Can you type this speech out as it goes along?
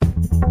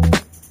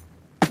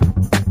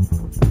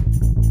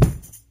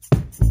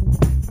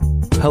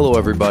Hello,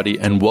 everybody,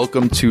 and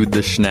welcome to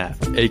The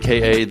Schnapp,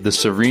 aka the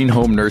Serene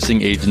Home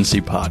Nursing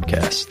Agency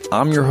podcast.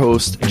 I'm your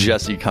host,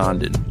 Jesse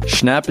Condon.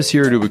 Schnapp is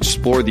here to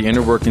explore the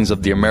inner workings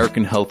of the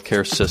American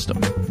healthcare system.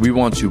 We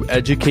want to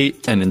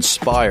educate and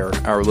inspire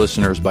our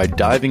listeners by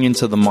diving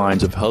into the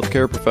minds of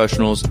healthcare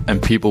professionals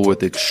and people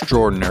with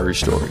extraordinary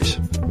stories.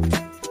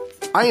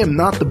 I am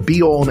not the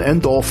be-all and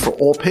end-all for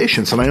all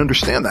patients, and I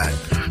understand that.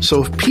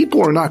 So if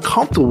people are not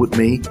comfortable with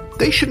me,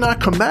 they should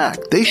not come back.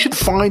 They should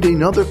find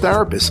another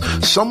therapist,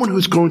 someone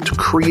who's going to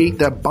create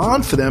that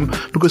bond for them,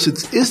 because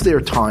it is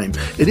their time,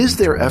 it is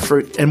their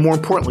effort, and more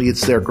importantly,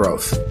 it's their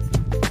growth.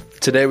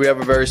 Today we have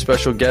a very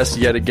special guest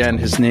yet again.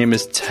 His name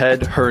is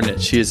Ted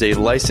Hernitche. He is a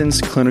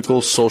licensed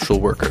clinical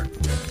social worker.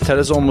 Ted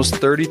has almost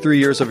 33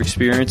 years of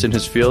experience in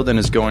his field and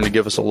is going to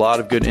give us a lot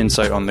of good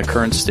insight on the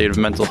current state of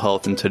mental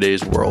health in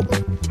today's world.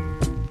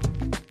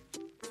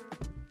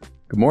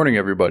 Good morning,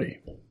 everybody,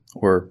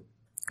 or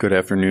good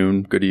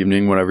afternoon, good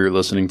evening, whenever you're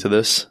listening to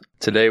this.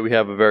 Today we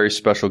have a very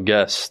special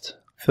guest.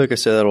 I feel like I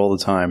say that all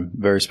the time,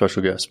 very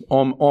special guest.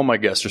 All my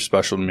guests are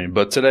special to me,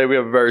 but today we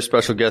have a very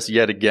special guest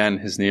yet again.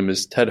 His name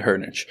is Ted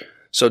Hernitche.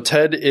 So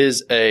Ted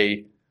is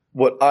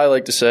what I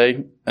like to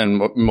say,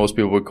 and what most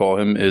people would call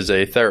him, is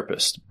a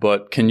therapist.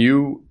 But can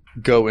you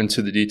go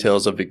into the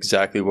details of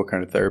exactly what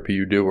kind of therapy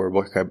you do or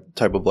what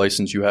type of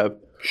license you have?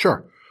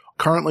 Sure.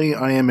 Currently,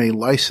 I am a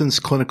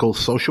licensed clinical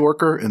social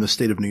worker in the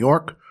state of New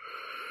York.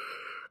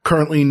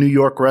 Currently, New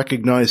York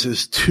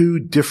recognizes two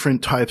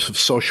different types of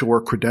social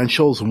work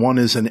credentials. One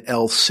is an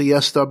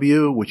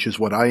LCSW, which is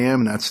what I am,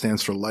 and that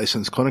stands for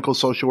Licensed Clinical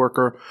Social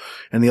Worker.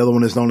 And the other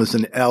one is known as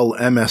an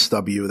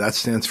LMSW. That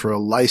stands for a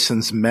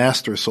Licensed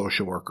Master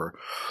Social Worker.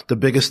 The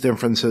biggest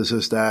difference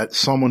is that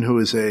someone who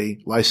is a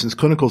licensed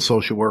clinical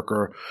social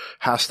worker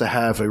has to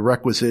have a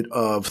requisite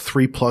of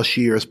 3+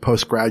 years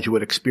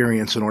postgraduate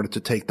experience in order to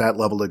take that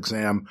level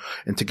exam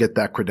and to get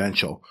that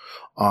credential.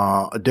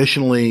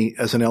 Additionally,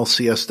 as an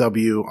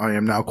LCSW, I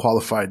am now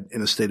qualified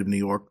in the state of New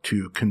York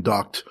to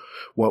conduct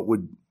what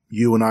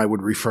you and I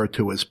would refer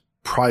to as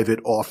private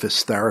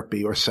office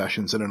therapy or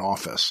sessions in an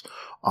office.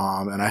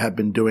 And I have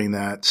been doing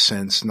that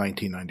since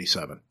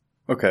 1997.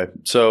 Okay.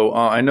 So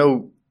I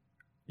know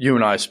you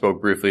and I spoke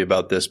briefly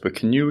about this, but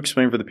can you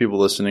explain for the people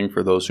listening,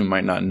 for those who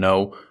might not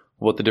know,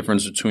 what the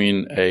difference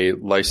between a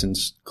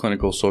licensed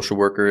clinical social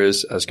worker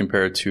is as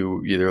compared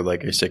to either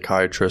like a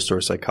psychiatrist or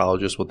a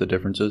psychologist, what the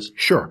difference is?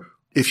 Sure.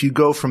 If you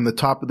go from the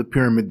top of the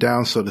pyramid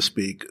down, so to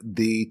speak,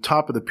 the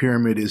top of the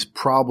pyramid is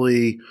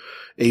probably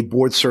a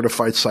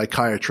board-certified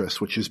psychiatrist,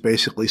 which is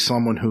basically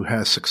someone who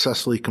has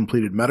successfully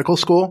completed medical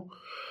school,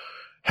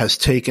 has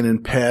taken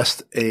and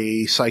passed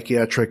a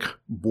psychiatric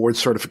board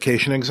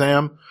certification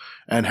exam,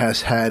 and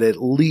has had at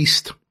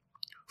least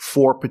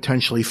 4,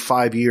 potentially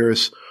 5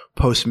 years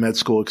post-med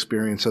school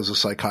experience as a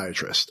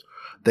psychiatrist.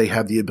 They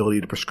have the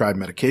ability to prescribe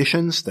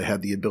medications. They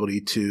have the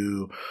ability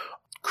to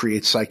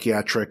create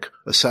psychiatric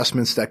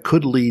assessments that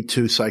could lead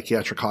to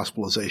psychiatric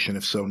hospitalization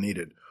if so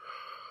needed.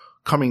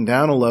 Coming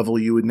down a level,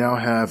 you would now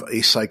have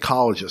a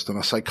psychologist. And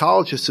a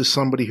psychologist is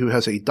somebody who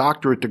has a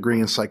doctorate degree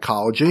in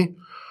psychology,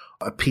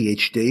 a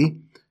PhD,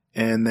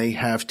 and they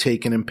have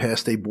taken and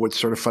passed a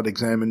board-certified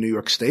exam in New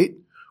York State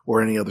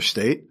or any other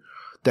state.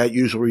 That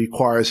usually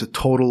requires a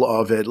total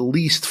of at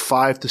least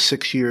 5 to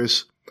 6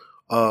 years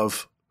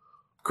of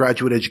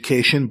graduate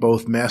education,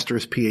 both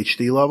master's,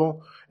 PhD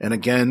level. And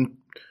again,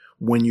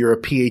 when you're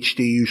a PhD,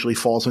 usually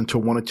falls into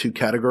one of two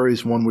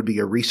categories. One would be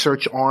a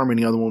research arm and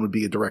the other one would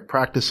be a direct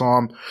practice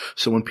arm.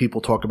 So when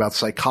people talk about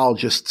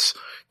psychologists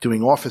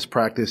doing office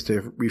practice,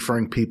 they're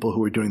referring people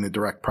who are doing the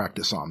direct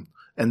practice arm.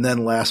 And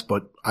then last,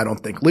 but I don't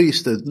think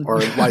least, are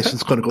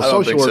licensed clinical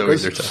social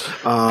workers.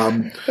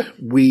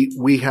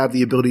 We have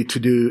the ability to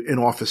do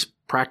in-office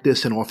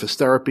practice, in-office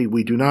therapy.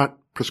 We do not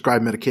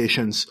prescribe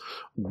medications.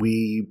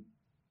 We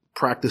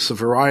practice a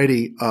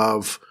variety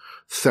of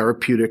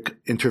therapeutic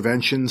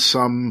interventions.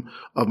 Some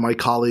of my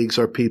colleagues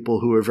are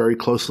people who are very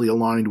closely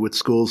aligned with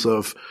schools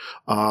of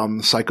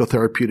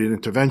psychotherapeutic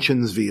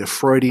interventions via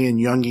Freudian,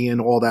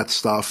 Jungian, all that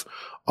stuff.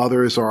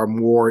 Others are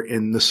more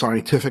in the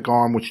scientific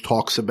arm, which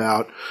talks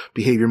about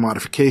behavior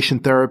modification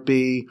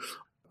therapy,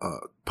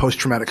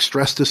 post-traumatic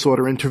stress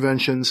disorder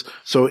interventions.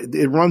 So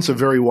it runs a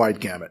very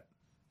wide gamut.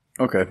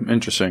 Okay,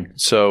 interesting.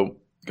 So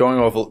going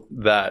off of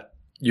that,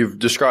 you've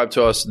described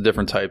to us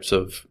different types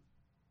of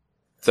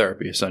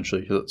therapy,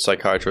 essentially,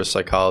 psychiatrist,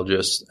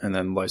 psychologist, and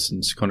then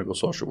licensed clinical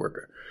social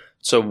worker.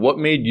 So what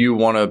made you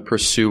want to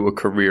pursue a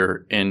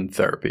career in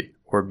therapy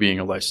or being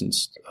a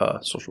licensed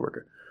social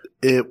worker?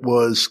 It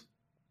was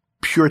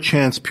pure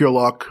chance, pure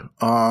luck.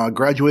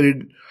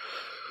 Graduated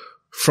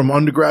from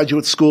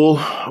undergraduate school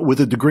with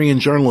a degree in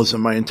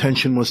journalism. My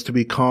intention was to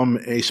become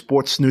a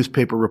sports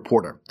newspaper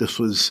reporter. This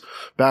was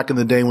back in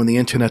the day when the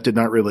internet did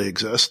not really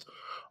exist,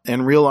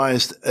 and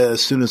realized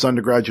as soon as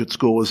undergraduate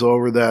school was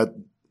over that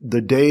the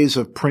days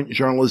of print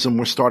journalism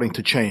were starting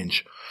to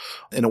change.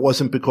 And it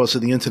wasn't because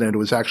of the internet. It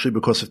was actually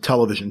because of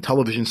television.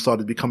 Television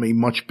started to become a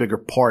much bigger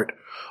part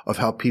of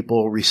how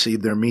people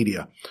receive their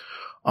media.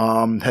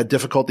 Had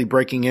difficulty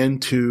breaking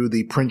into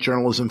the print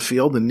journalism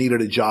field and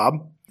needed a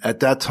job. At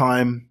that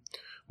time,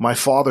 my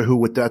father,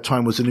 who at that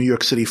time was a New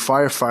York City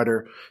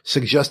firefighter,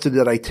 suggested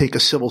that I take a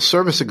civil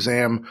service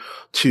exam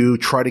to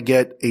try to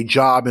get a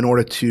job in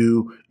order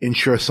to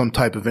ensure some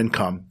type of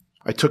income.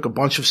 I took a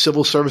bunch of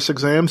civil service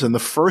exams, and the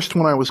first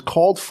one I was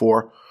called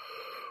for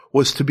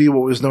was to be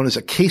what was known as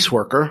a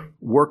caseworker,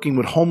 working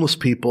with homeless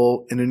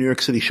people in the New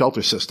York City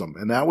shelter system.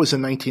 And that was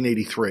in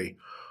 1983.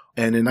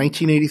 And in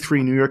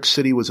 1983, New York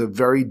City was a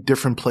very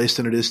different place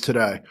than it is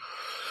today.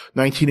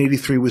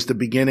 1983 was the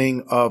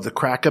beginning of the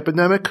crack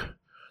epidemic.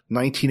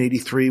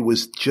 1983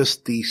 was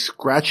just the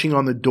scratching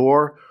on the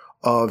door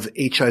of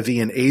HIV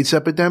and AIDS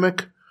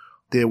epidemic.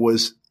 There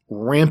was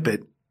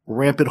rampant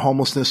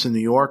homelessness in New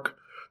York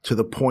to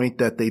the point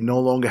that they no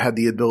longer had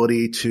the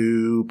ability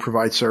to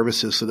provide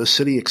services. So the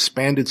city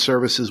expanded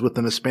services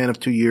within a span of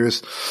 2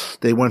 years.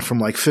 They went from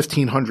like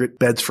 1,500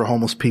 beds for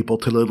homeless people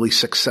to literally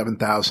 6,000,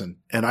 7,000.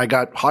 And I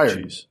got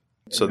hired. Jeez.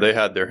 So they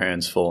had their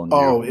hands full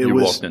and you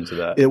walked into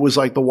that. It was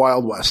like the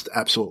Wild West.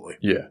 Absolutely.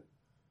 Yeah.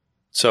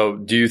 So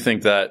do you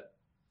think that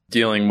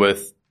dealing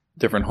with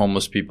different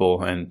homeless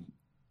people and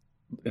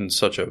in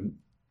such a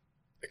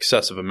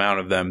excessive amount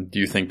of them, do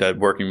you think that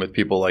working with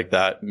people like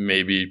that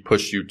maybe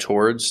pushed you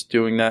towards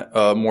doing that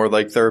more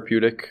like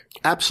therapeutic?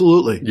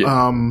 Absolutely.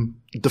 Yeah.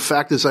 The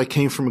fact is I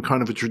came from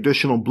kind of a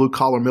traditional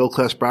blue-collar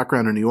middle-class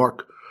background in New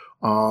York.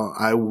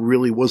 I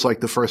really was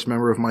like the first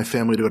member of my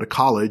family to go to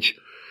college.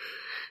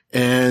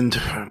 And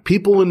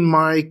people in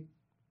my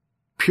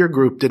peer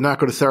group did not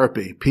go to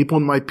therapy. People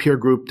in my peer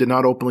group did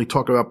not openly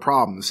talk about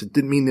problems. It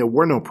didn't mean there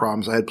were no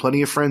problems. I had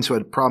plenty of friends who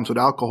had problems with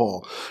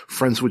alcohol,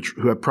 friends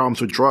who had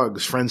problems with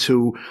drugs, friends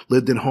who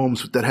lived in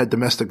homes that had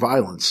domestic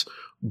violence,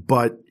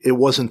 but it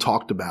wasn't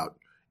talked about.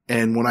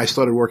 And when I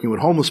started working with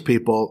homeless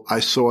people, I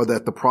saw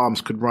that the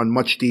problems could run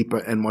much deeper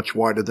and much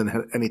wider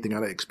than anything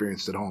I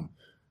experienced at home.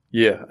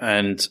 Yeah.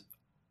 And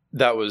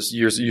that was,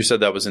 you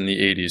said that was in the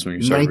 80s when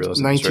you started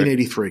realizing this, right?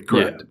 1983,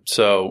 correct. Yeah.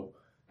 So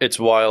it's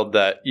wild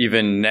that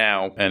even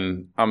now,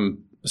 and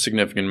I'm a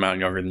significant amount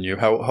younger than you.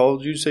 How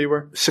old did you say you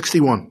were?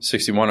 61.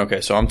 61.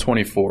 Okay. So I'm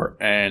 24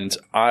 and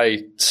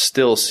I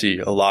still see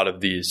a lot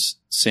of these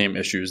same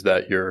issues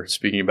that you're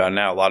speaking about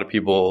now. A lot of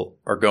people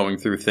are going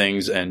through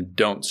things and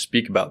don't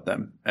speak about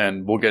them.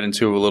 And we'll get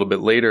into a little bit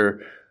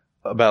later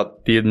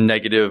about the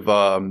negative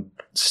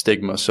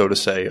stigma, so to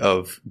say,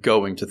 of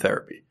going to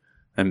therapy.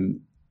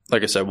 And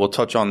like I said, we'll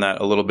touch on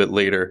that a little bit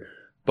later.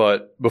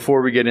 But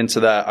before we get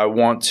into that, I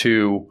want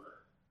to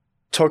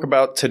talk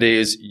about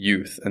today's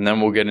youth, and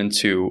then we'll get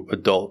into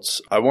adults.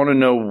 I want to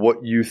know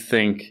what you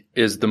think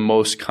is the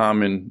most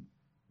common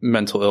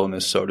mental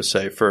illness, so to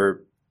say,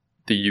 for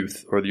the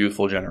youth or the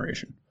youthful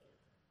generation.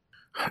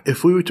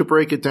 If we were to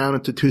break it down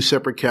into two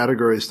separate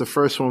categories, the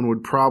first one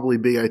would probably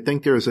be, I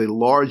think there is a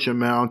large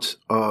amount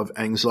of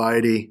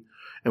anxiety.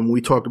 And when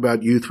we talk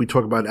about youth, we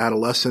talk about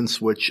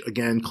adolescence, which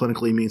again,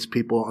 clinically means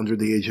people under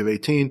the age of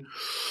 18.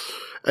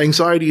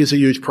 Anxiety is a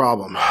huge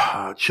problem.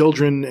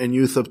 Children and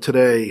youth of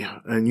today,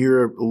 and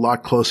you're a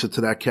lot closer to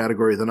that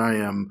category than I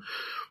am.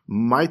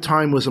 My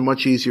time was a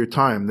much easier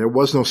time. There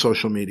was no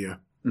social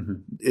media. Mm-hmm.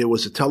 It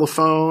was a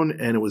telephone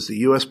and it was the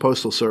U.S.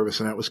 Postal Service,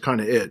 and that was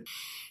kind of it.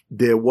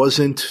 There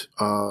wasn't,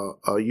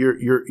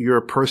 you're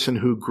a person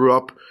who grew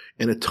up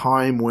in a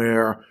time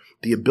where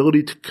the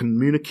ability to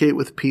communicate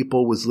with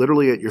people was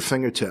literally at your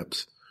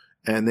fingertips.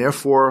 And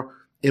therefore,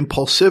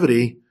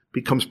 impulsivity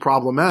becomes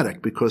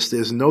problematic because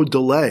there's no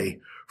delay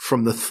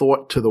from the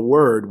thought to the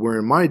word, where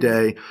in my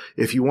day,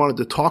 if you wanted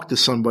to talk to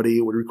somebody,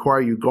 it would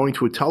require you going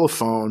to a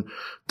telephone,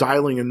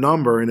 dialing a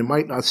number, and it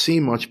might not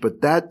seem much,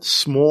 but that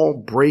small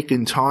break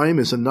in time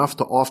is enough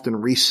to often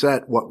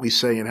reset what we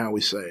say and how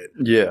we say it.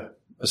 Yeah,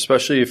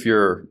 especially if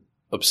you're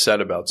upset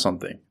about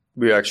something.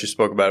 We actually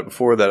spoke about it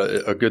before,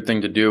 that a good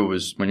thing to do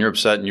is when you're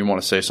upset and you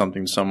want to say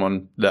something to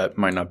someone that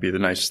might not be the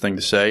nicest thing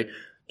to say,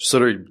 just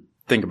literally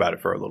think about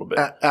it for a little bit.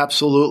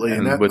 Absolutely.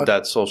 And with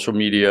that social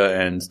media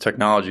and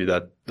technology,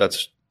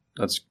 that's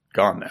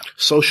gone now.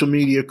 Social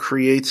media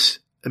creates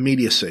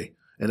immediacy.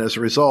 And as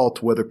a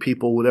result, whether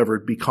people would ever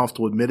be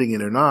comfortable admitting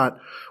it or not,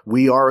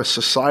 we are a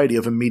society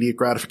of immediate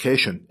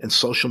gratification, and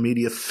social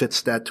media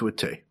fits that to a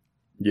T.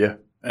 Yeah.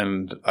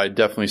 And I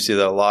definitely see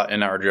that a lot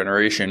in our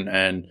generation.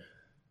 And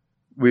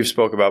we've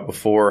spoke about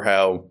before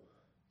how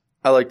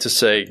I like to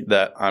say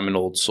that I'm an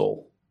old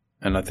soul.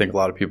 And I think a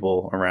lot of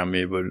people around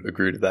me would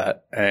agree to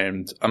that.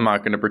 And I'm not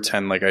going to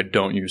pretend like I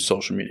don't use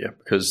social media,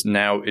 because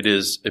now it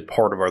is a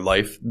part of our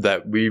life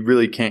that we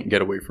really can't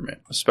get away from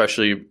it.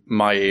 Especially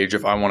my age,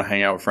 if I want to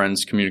hang out with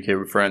friends, communicate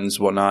with friends,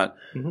 whatnot,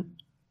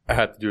 I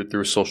have to do it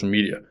through social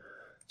media.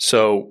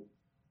 So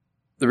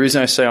the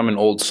reason I say I'm an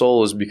old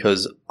soul is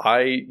because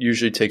I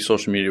usually take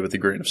social media with a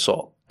grain of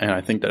salt. And I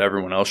think that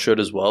everyone else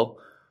should as well.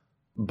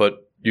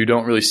 But you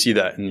don't really see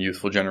that in the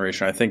youthful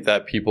generation. I think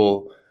that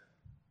people,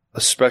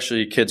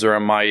 especially kids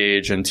around my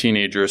age and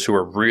teenagers who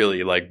are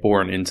really like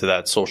born into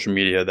that social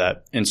media,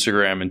 that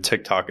Instagram and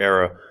TikTok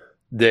era,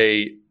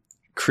 they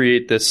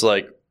create this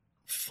like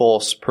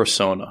false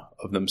persona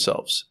of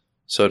themselves,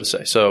 so to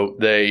say. So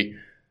they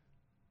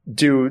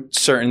do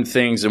certain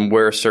things and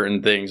wear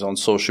certain things on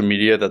social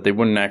media that they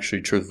wouldn't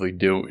actually truthfully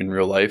do in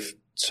real life.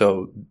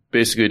 So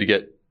basically to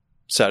get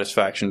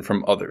satisfaction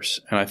from others.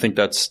 And I think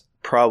that's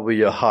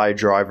probably a high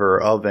driver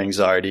of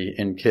anxiety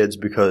in kids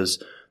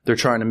because they're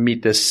trying to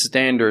meet this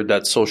standard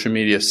that social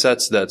media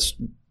sets that's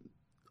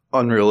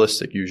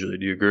unrealistic usually.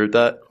 Do you agree with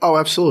that? Oh,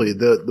 absolutely.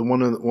 The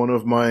one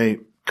of my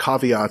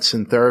caveats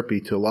in therapy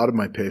to a lot of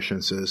my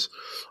patients is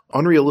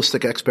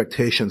unrealistic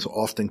expectations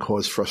often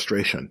cause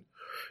frustration.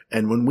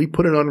 And when we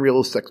put an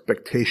unrealistic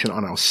expectation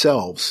on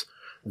ourselves,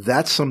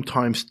 that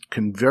sometimes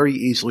can very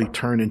easily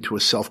turn into a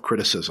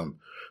self-criticism.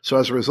 So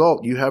as a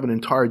result, you have an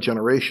entire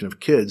generation of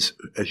kids,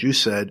 as you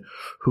said,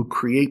 who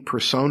create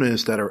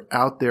personas that are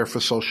out there for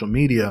social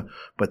media,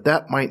 but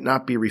that might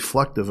not be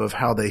reflective of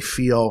how they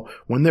feel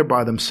when they're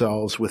by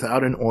themselves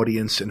without an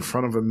audience in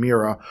front of a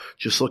mirror,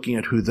 just looking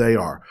at who they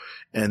are.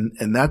 And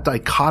that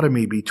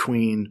dichotomy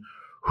between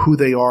who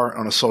they are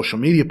on a social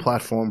media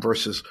platform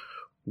versus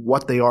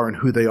what they are and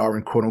who they are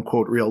in quote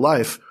unquote real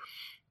life,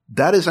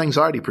 that is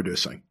anxiety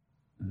producing.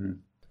 Mm-hmm.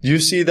 Do you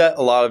see that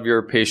a lot of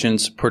your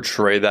patients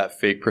portray that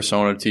fake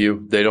persona to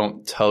you? They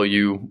don't tell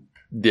you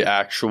the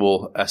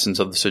actual essence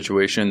of the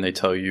situation. They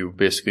tell you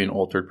basically an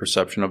altered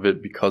perception of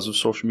it because of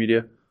social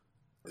media?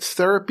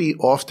 Therapy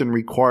often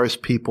requires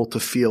people to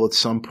feel at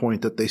some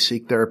point that they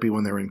seek therapy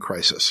when they're in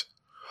crisis.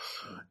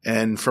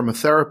 And from a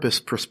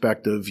therapist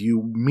perspective,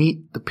 you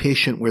meet the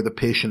patient where the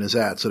patient is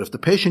at. So if the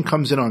patient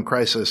comes in on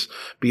crisis,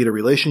 be it a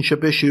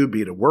relationship issue,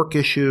 be it a work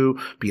issue,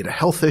 be it a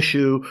health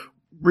issue,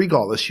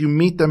 regardless, you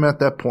meet them at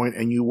that point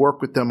and you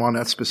work with them on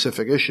that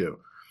specific issue.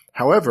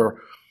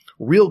 However,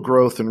 real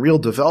growth and real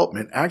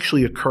development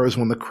actually occurs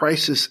when the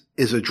crisis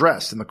is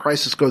addressed and the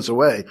crisis goes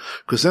away,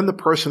 because then the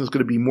person is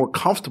going to be more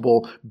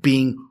comfortable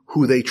being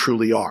who they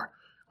truly are.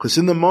 Because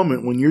in the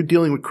moment when you're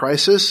dealing with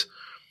crisis,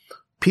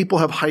 people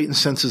have heightened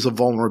senses of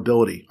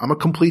vulnerability. I'm a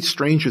complete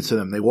stranger to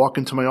them. They walk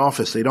into my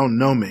office. They don't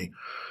know me.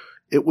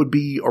 It would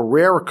be a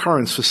rare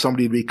occurrence for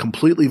somebody to be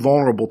completely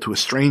vulnerable to a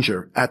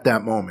stranger at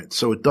that moment.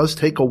 So it does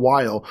take a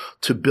while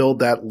to build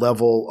that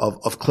level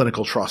of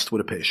clinical trust with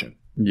a patient.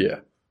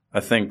 Yeah. I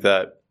think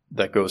that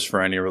goes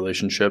for any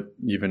relationship,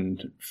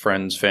 even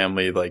friends,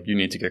 family. Like, you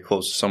need to get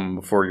close to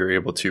someone before you're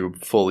able to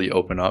fully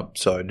open up.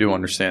 So I do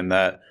understand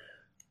that.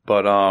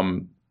 But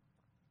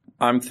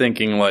I'm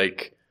thinking,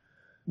 like,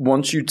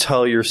 once you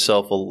tell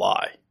yourself a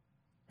lie,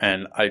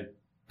 and I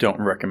don't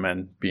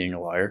recommend being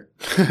a liar,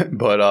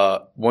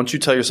 but once you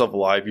tell yourself a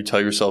lie, if you tell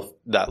yourself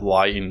that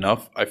lie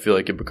enough, I feel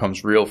like it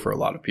becomes real for a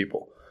lot of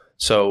people.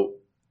 So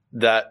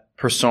that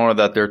persona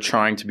that they're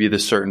trying to be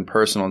this certain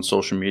person on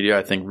social media,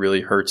 I think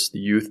really hurts the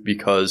youth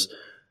because,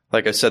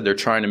 like I said, they're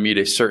trying to meet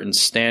a certain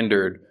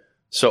standard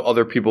so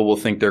other people will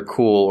think they're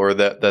cool or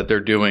that they're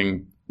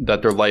doing,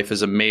 that their life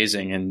is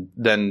amazing. And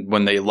then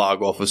when they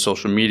log off of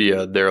social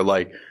media, they're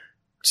like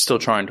still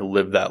trying to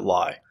live that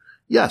lie.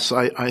 Yes,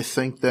 I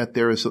think that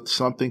there is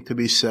something to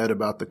be said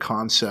about the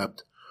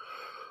concept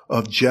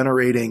of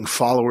generating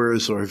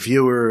followers or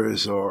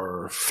viewers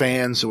or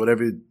fans or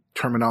whatever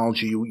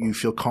terminology you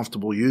feel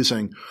comfortable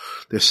using.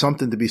 There's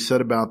something to be said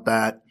about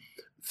that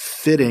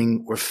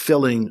fitting or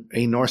filling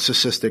a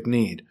narcissistic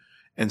need.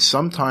 And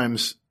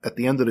sometimes at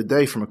the end of the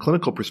day, from a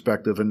clinical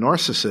perspective, a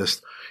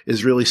narcissist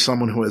is really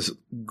someone who has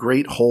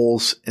great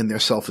holes in their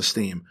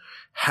self-esteem,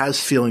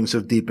 has feelings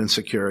of deep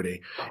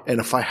insecurity.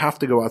 And if I have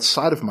to go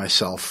outside of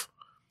myself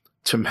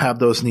to have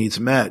those needs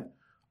met,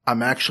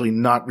 I'm actually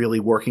not really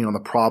working on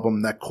the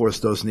problem that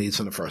caused those needs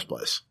in the first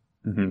place.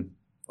 Mm-hmm.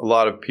 A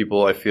lot of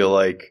people, I feel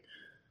like,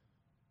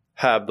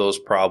 have those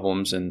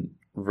problems and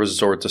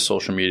resort to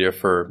social media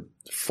for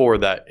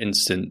that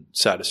instant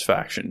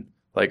satisfaction.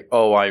 Like,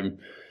 oh,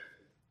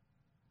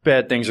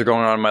 bad things are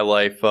going on in my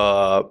life.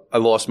 I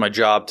lost my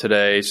job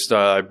today. So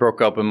I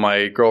broke up with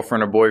my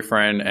girlfriend or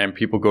boyfriend, and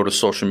people go to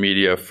social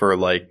media for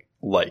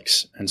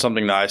likes. And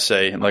something that I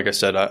say, and like I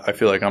said, I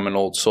feel like I'm an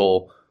old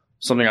soul.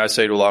 Something I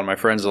say to a lot of my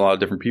friends and a lot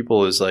of different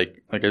people is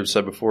like I've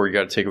said before, you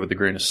got to take it with a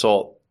grain of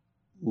salt.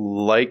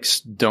 Likes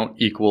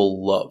don't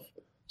equal love.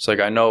 It's like,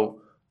 I know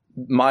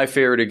my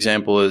favorite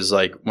example is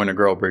like when a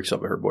girl breaks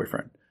up with her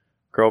boyfriend.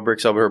 Girl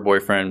breaks up with her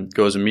boyfriend,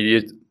 goes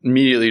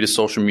immediately to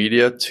social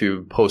media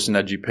to post an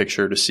edgy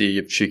picture to see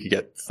if she could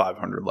get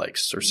 500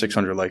 likes or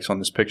 600 likes on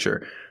this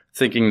picture,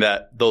 thinking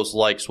that those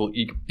likes will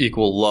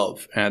equal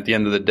love. And at the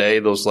end of the day,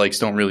 those likes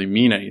don't really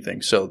mean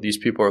anything. So these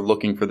people are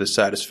looking for the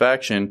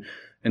satisfaction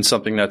in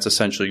something that's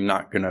essentially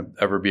not going to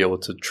ever be able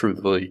to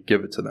truthfully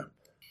give it to them.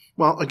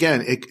 Well,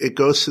 again, it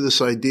goes to this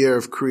idea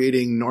of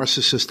creating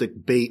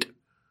narcissistic bait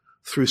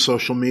through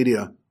social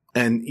media.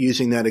 And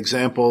using that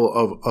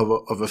example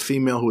of a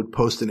female who would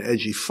post an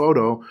edgy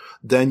photo,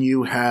 then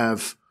you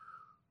have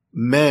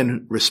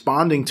men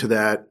responding to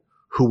that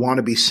who want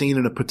to be seen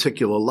in a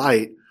particular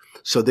light.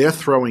 So they're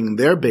throwing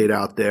their bait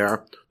out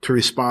there to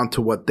respond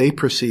to what they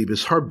perceive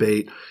as her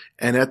bait.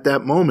 And at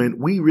that moment,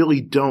 we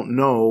really don't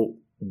know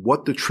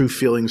what the true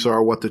feelings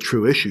are, what the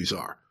true issues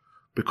are.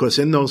 Because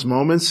in those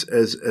moments,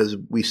 as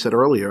we said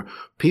earlier,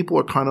 people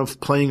are kind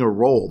of playing a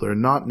role. They're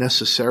not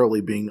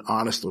necessarily being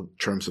honest in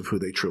terms of who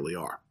they truly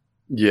are.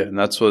 Yeah, and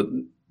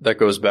that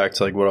goes back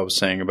to like what I was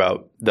saying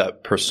about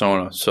that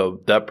persona.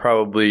 So that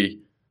probably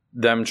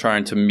them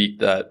trying to meet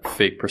that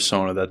fake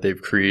persona that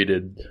they've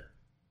created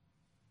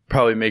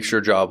probably makes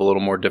your job a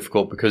little more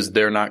difficult because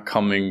they're not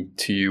coming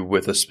to you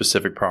with a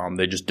specific problem.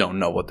 They just don't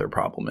know what their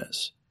problem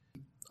is.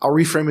 I'll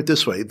reframe it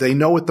this way. They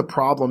know what the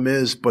problem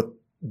is, but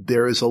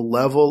there is a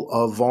level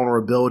of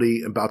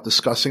vulnerability about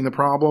discussing the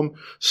problem.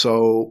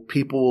 So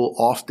people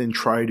often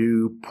try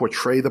to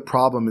portray the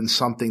problem in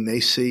something they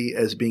see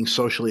as being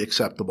socially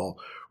acceptable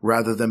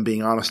rather than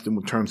being honest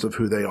in terms of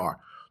who they are.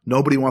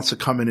 Nobody wants to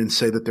come in and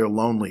say that they're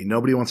lonely.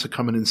 Nobody wants to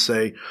come in and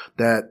say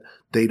that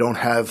they don't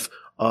have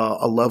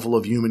a level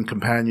of human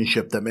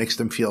companionship that makes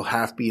them feel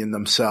happy in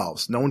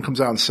themselves. No one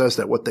comes out and says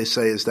that. What they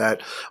say is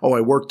that, oh,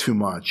 I work too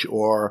much,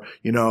 or,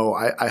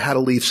 I had to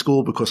leave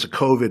school because of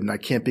COVID and I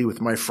can't be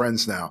with my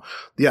friends now.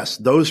 Yes,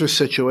 those are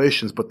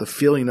situations, but the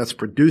feeling that's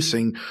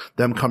producing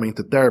them coming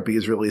to therapy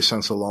is really a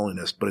sense of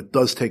loneliness, but it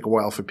does take a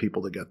while for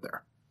people to get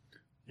there.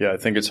 Yeah, I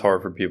think it's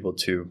hard for people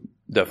to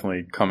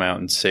definitely come out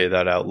and say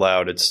that out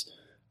loud.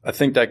 I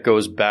think that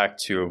goes back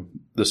to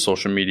the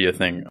social media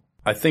thing.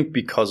 I think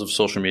because of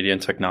social media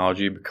and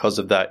technology, because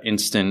of that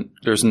instant,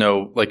 there's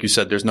no, like you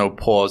said, there's no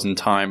pause in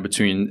time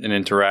between an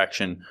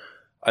interaction.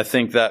 I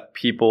think that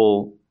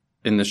people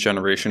in this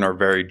generation are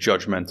very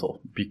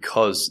judgmental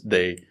because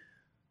they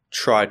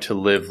try to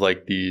live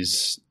like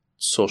these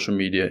social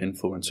media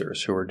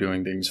influencers who are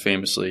doing things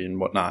famously and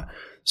whatnot.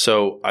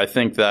 So I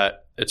think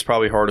that it's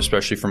probably hard,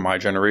 especially for my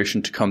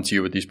generation, to come to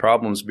you with these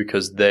problems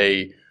because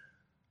they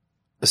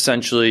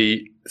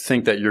essentially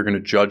think that you're going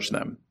to judge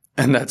them.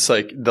 And that's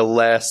like the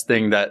last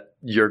thing that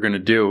you're going to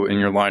do in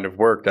your line of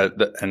work.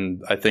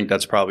 And I think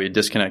that's probably a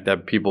disconnect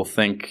that people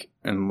think.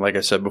 And like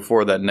I said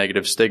before, that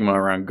negative stigma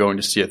around going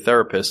to see a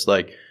therapist,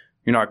 like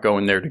you're not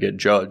going there to get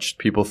judged.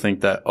 People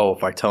think that, oh,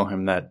 if I tell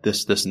him that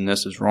this, and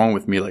this is wrong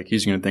with me, like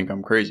he's going to think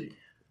I'm crazy.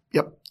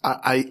 Yep.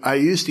 I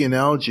use the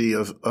analogy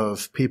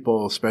of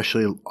people,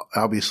 especially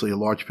obviously a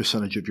large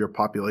percentage of your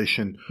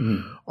population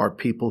are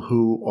people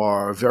who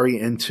are very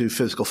into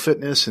physical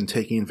fitness and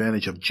taking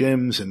advantage of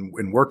gyms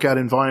and workout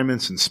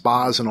environments and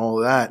spas and all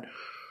of that.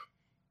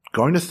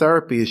 Going to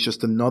therapy is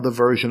just another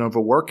version of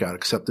a workout,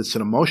 except it's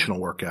an emotional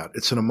workout.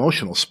 It's an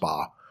emotional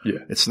spa.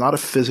 Yeah. It's not a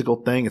physical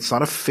thing. It's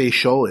not a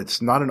facial.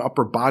 It's not an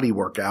upper body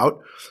workout,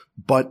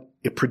 but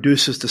it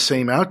produces the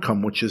same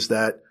outcome, which is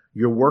that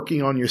you're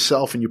working on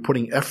yourself and you're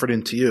putting effort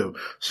into you.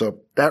 So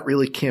that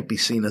really can't be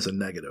seen as a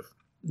negative.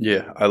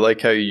 Yeah. I like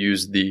how you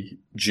use the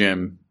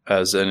gym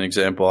as an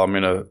example. I'm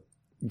going to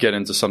get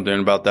into something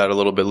about that a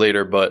little bit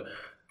later, but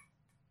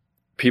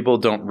people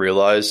don't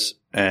realize,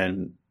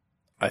 and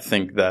I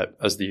think that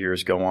as the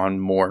years go on,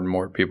 more and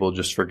more people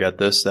just forget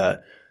this,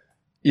 that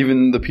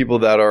even the people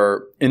that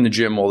are in the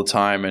gym all the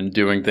time and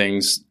doing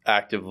things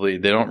actively,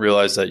 they don't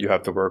realize that you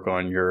have to work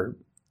on your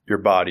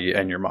body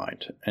and your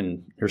mind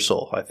and your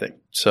soul, I think.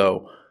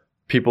 So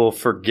people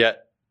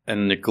forget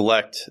and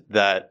neglect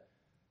that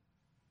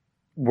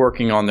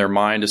working on their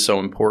mind is so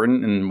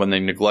important. And when they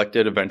neglect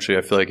it, eventually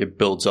I feel like it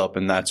builds up,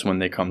 and that's when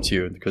they come to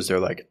you because they're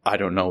like, I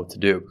don't know what to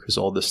do, because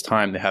all this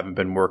time they haven't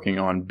been working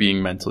on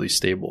being mentally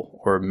stable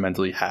or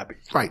mentally happy.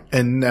 Right.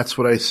 And that's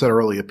what I said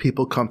earlier.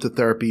 People come to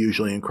therapy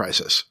usually in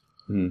crisis.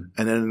 And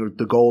then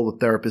the goal of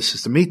the therapist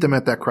is to meet them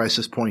at that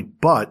crisis point.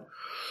 But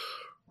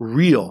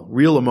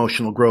real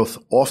emotional growth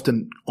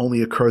often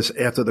only occurs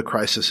after the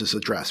crisis is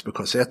addressed,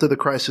 because after the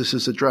crisis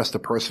is addressed, the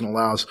person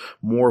allows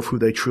more of who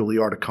they truly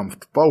are to come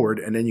forward,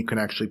 and then you can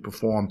actually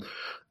perform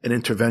an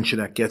intervention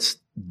that gets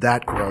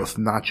that growth,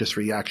 not just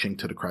reaction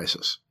to the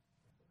crisis.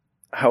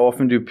 How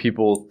often do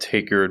people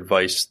take your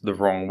advice the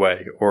wrong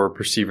way or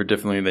perceive it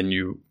differently than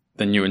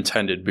you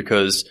intended?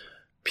 Because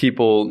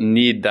people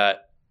need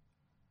that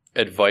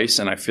advice,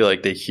 and I feel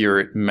like they hear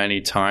it many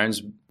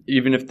times.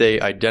 Even if they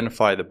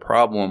identify the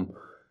problem,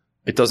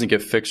 it doesn't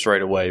get fixed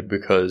right away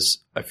because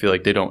I feel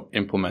like they don't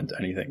implement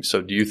anything.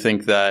 So do you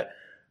think that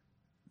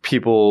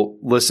people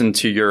listen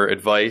to your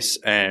advice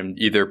and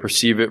either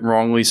perceive it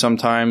wrongly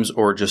sometimes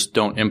or just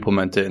don't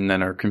implement it and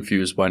then are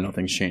confused why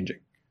nothing's changing?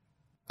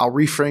 I'll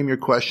reframe your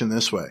question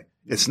this way.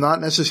 It's not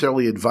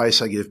necessarily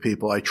advice I give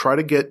people. I try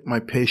to get my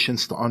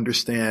patients to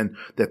understand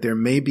that there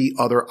may be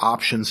other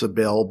options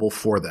available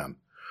for them.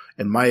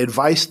 And my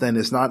advice then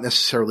is not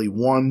necessarily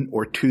one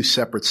or two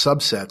separate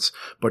subsets,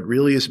 but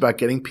really is about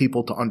getting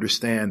people to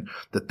understand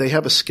that they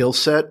have a skill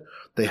set,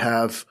 they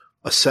have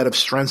a set of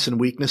strengths and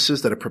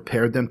weaknesses that have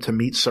prepared them to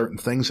meet certain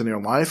things in their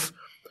life.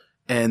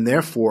 And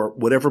therefore,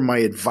 whatever my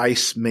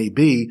advice may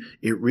be,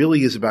 it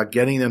really is about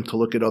getting them to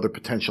look at other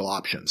potential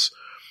options.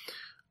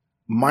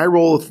 My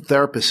role as a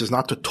therapist is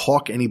not to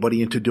talk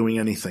anybody into doing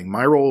anything.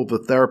 My role as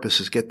a therapist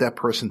is get that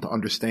person to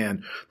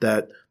understand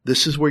that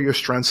this is where your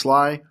strengths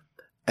lie,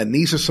 and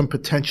these are some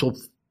potential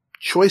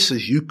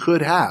choices you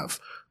could have.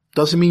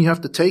 Doesn't mean you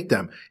have to take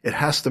them. It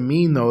has to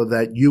mean, though,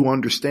 that you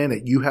understand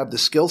that you have the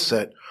skill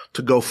set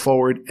to go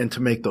forward and to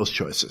make those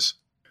choices.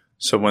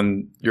 So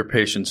when your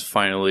patients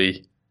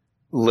finally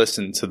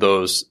listen to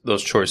those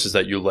choices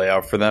that you lay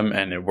out for them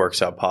and it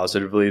works out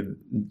positively,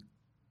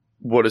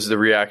 what is the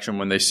reaction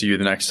when they see you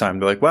the next time?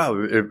 They're like, wow,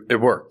 it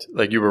worked.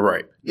 Like, you were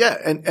right. Yeah.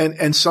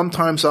 And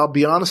sometimes I'll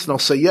be honest and I'll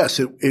say, yes,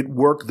 it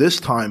worked this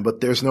time, but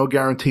there's no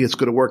guarantee it's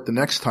going to work the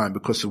next time,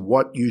 because of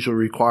what usually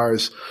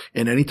requires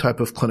in any type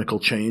of clinical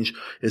change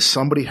is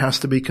somebody has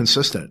to be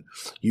consistent.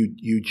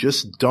 You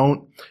just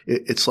don't,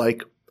 it's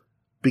like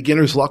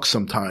beginner's luck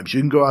sometimes. You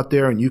can go out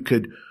there and you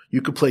could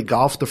play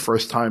golf the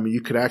first time and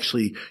you could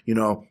actually,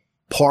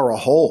 par a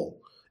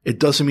hole. It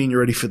doesn't mean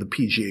you're ready for the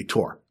PGA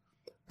Tour.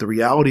 The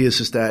reality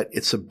is that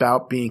it's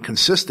about being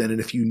consistent.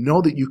 And if you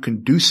know that you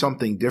can do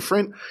something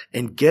different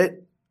and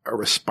get a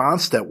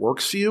response that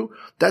works for you,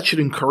 that should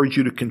encourage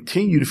you to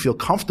continue to feel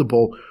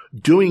comfortable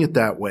doing it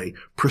that way,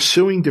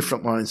 pursuing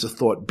different lines of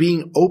thought,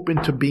 being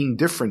open to being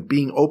different,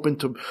 being open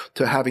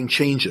to having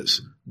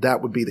changes.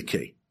 That would be the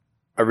key.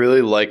 I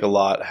really like a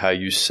lot how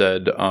you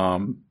said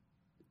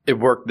it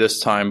worked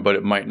this time, but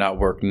it might not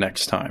work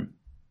next time.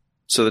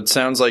 So it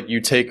sounds like you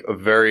take a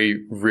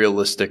very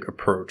realistic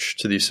approach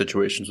to these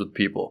situations with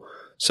people.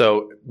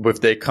 So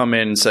if they come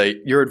in and say,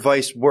 your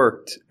advice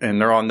worked,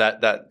 and they're on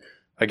that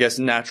I guess,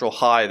 natural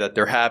high that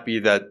they're happy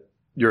that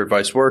your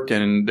advice worked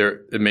and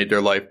it made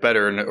their life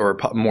better or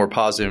more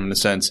positive in a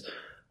sense,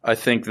 I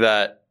think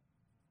that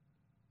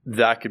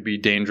could be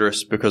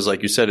dangerous because,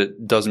 like you said,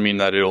 it doesn't mean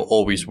that it'll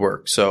always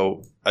work.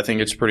 So I think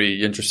it's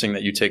pretty interesting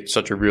that you take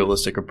such a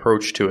realistic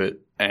approach to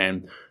it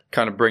and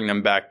kind of bring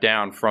them back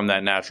down from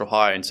that natural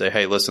high and say,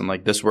 hey, listen,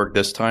 like, this worked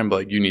this time, but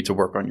like, you need to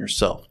work on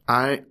yourself.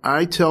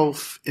 I tell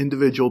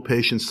individual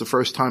patients the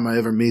first time I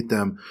ever meet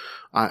them,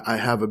 I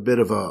have a bit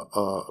of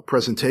a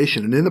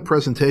presentation. And in the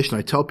presentation,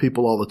 I tell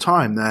people all the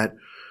time that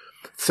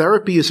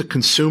therapy is a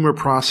consumer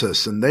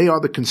process and they are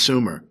the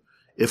consumer.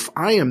 If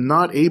I am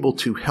not able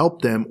to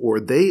help them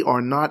or they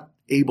are not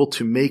able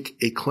to make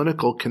a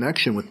clinical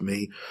connection with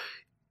me,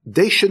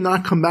 they should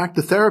not come back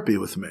to therapy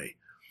with me.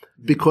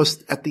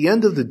 Because at the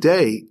end of the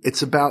day,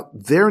 it's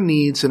about their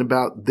needs and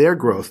about their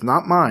growth,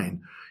 not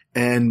mine.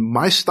 And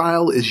my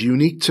style is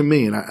unique to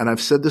me. And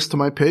I've said this to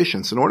my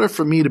patients. In order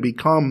for me to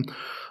become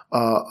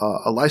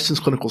a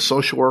licensed clinical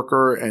social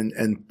worker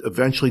and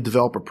eventually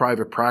develop a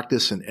private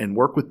practice and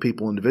work with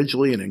people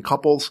individually and in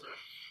couples,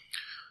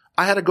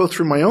 I had to go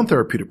through my own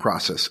therapeutic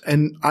process.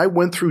 And I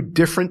went through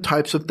different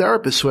types of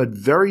therapists who had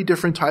very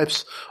different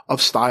types of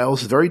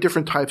styles, very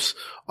different types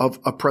of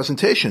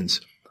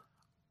presentations.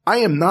 I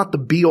am not the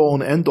be-all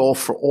and end-all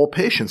for all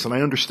patients, and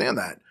I understand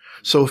that.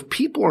 So if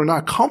people are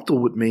not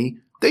comfortable with me,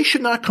 they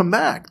should not come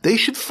back. They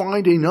should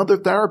find another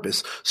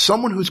therapist,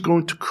 someone who's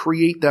going to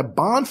create that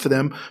bond for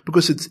them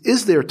because it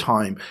is their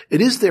time,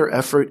 it is their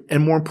effort,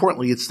 and more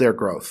importantly, it's their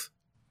growth.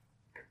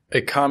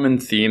 A common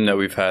theme that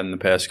we've had in the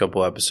past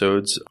couple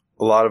episodes,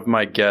 a lot of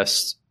my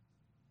guests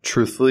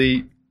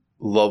truthfully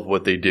love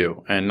what they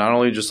do. And not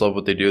only just love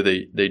what they do,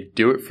 they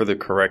do it for the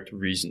correct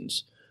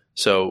reasons.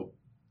 So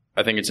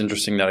I think it's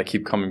interesting that I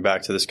keep coming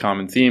back to this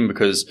common theme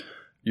because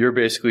you're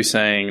basically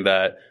saying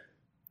that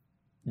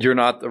you're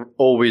not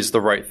always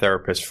the right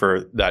therapist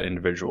for that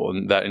individual,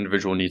 and that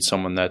individual needs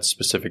someone that's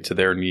specific to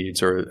their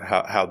needs or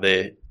how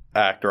they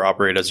act or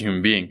operate as a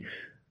human being.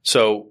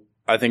 So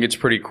I think it's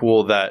pretty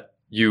cool that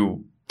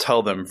you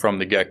tell them from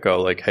the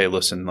get-go, like, hey,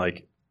 listen,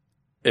 like,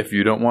 if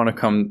you don't want to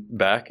come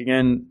back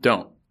again,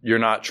 don't. You're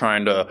not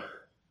trying to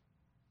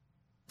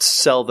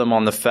sell them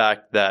on the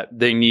fact that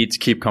they need to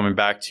keep coming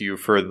back to you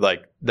for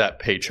like that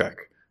paycheck.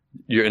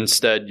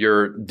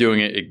 You're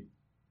doing it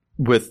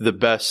with the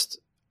best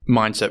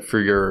mindset for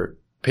your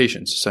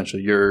patients.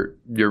 Essentially, you're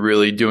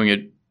really doing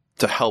it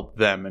to help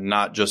them and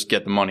not just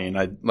get the money.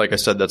 And like I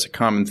said, that's a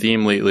common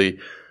theme lately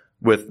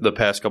with the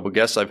past couple of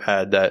guests I've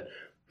had, that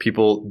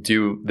people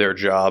do their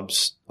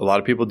jobs. A lot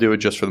of people do it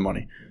just for the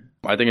money.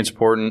 I think it's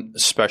important,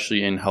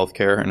 especially in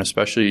healthcare and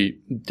especially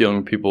dealing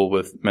with people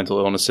with mental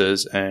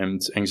illnesses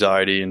and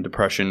anxiety and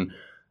depression.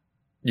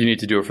 You need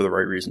to do it for the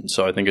right reasons.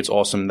 So I think it's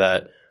awesome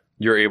that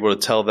you're able to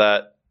tell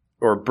that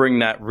or bring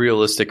that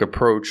realistic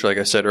approach, like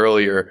I said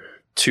earlier,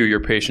 to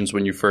your patients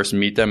when you first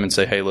meet them and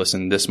say, hey,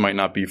 listen, this might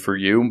not be for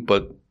you,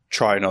 but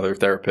try another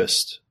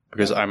therapist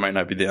because I might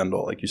not be the end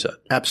all, like you said.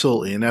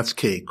 Absolutely. And that's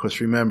key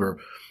because remember,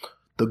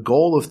 the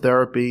goal of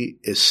therapy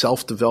is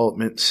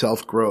self-development,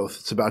 self-growth.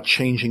 It's about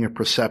changing a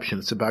perception.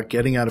 It's about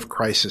getting out of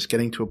crisis,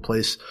 getting to a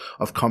place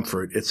of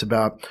comfort. It's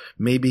about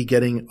maybe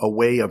getting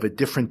away of a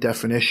different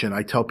definition.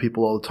 I tell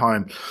people all the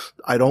time,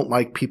 I don't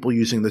like people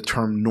using the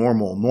term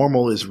normal.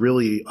 Normal is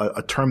really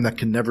a term that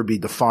can never be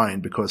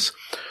defined because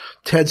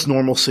Ted's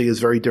normalcy is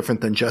very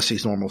different than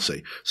Jesse's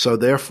normalcy. So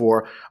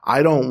therefore,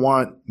 I don't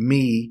want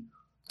me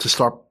to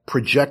start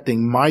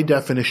projecting my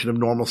definition of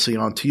normalcy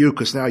onto you,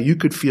 because now you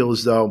could feel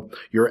as though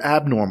you're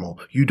abnormal,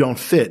 you don't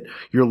fit,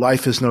 your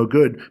life is no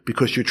good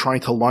because you're trying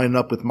to line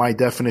up with my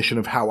definition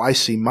of how I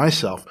see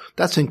myself.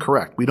 That's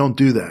incorrect. We don't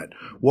do that.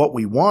 What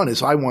we want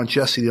is I want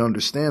Jesse to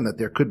understand that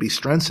there could be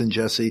strengths in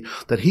Jesse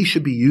that he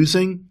should be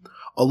using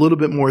a little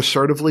bit more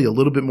assertively, a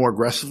little bit more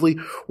aggressively,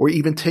 or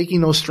even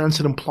taking those strengths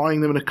and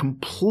applying them in a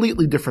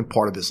completely different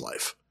part of his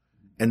life.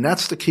 And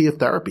that's the key of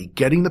therapy,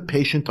 getting the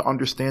patient to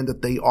understand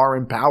that they are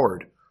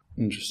empowered.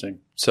 Interesting.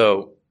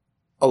 So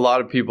a lot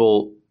of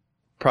people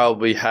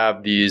probably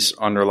have these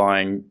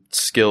underlying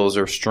skills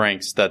or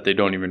strengths that they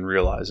don't even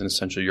realize, and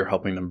essentially you're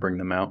helping them bring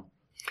them out?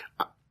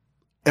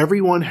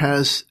 Everyone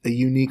has a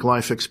unique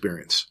life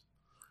experience.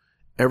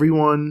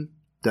 Everyone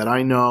that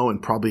I know,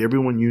 and probably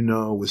everyone you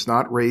know, was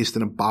not raised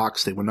in a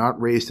box. They were not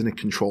raised in a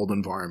controlled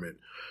environment.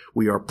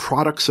 We are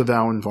products of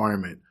our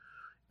environment.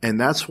 And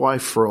that's why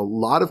for a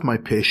lot of my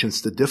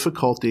patients, the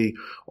difficulty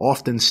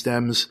often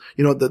stems,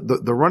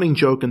 the running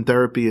joke in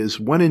therapy is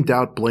when in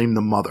doubt, blame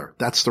the mother.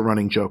 That's the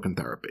running joke in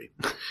therapy.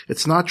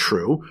 It's not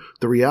true.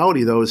 The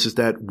reality though is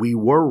that we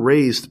were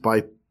raised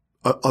by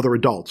other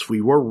adults.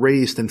 We were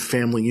raised in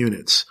family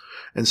units.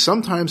 And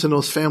sometimes in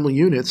those family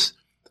units,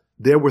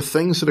 there were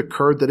things that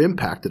occurred that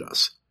impacted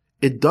us.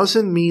 It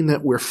doesn't mean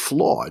that we're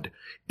flawed.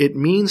 It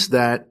means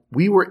that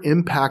we were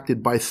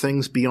impacted by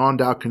things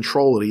beyond our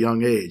control at a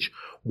young age.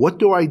 What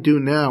do I do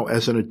now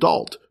as an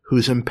adult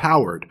who's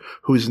empowered,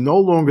 who's no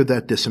longer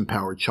that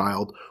disempowered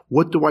child?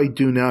 What do I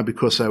do now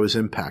because I was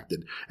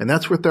impacted? And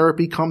that's where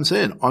therapy comes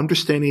in,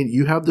 understanding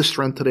you have the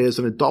strength today as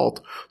an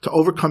adult to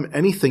overcome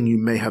anything you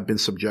may have been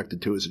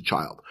subjected to as a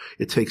child.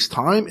 It takes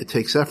time, it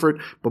takes effort,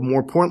 but more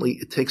importantly,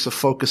 it takes a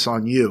focus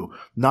on you,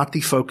 not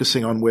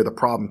defocusing on where the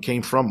problem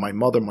came from, my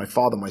mother, my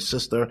father, my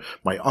sister,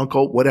 my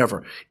uncle,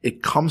 whatever.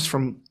 It comes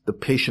from the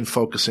patient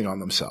focusing on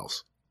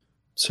themselves.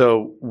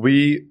 So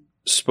we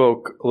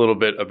spoke a little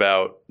bit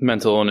about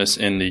mental illness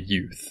in the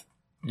youth.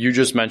 You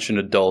just mentioned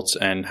adults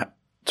and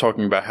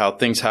talking about how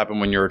things happen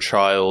when you're a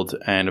child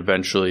and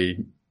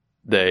eventually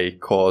they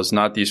cause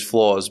not these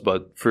flaws,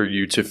 but for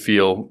you to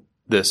feel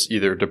this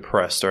either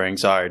depressed or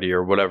anxiety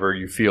or whatever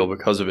you feel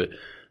because of it.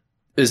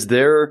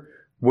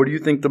 What do you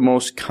think the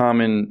most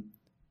common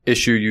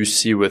issue you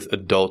see with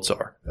adults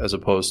are as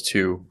opposed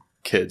to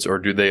kids, or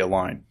do they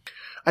align?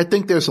 I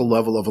think there's a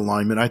level of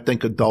alignment. I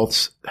think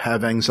adults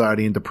have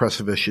anxiety and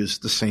depressive issues,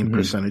 the same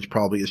percentage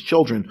probably as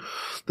children.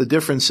 The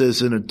difference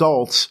is in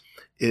adults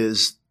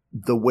is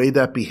the way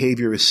that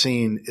behavior is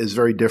seen is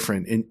very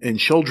different. In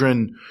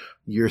children,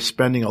 you're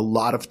spending a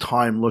lot of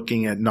time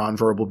looking at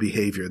nonverbal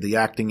behavior, the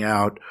acting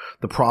out,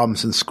 the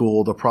problems in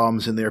school, the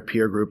problems in their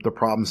peer group, the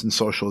problems in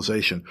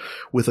socialization.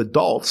 With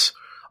adults,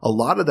 a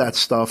lot of that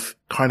stuff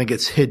kind of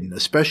gets hidden,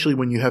 especially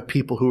when you have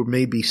people who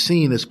may be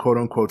seen as quote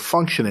unquote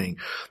functioning.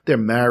 They're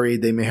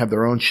married. They may have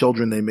their own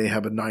children. They may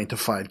have a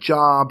 9-to-5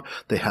 job.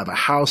 They have a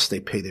house.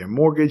 They pay their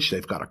mortgage.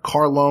 They've got a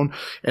car loan,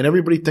 and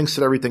everybody thinks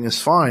that everything is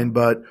fine.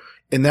 But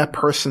in that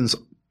person's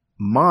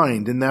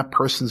mind, in that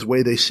person's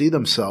way they see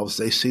themselves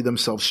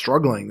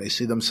struggling. They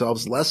see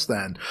themselves less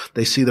than.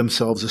 They see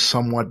themselves as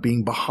somewhat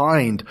being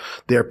behind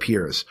their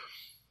peers.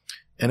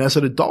 And as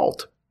an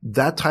adult,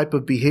 that type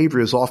of behavior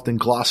is often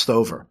glossed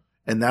over.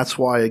 And that's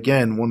why,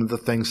 again, one of the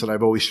things that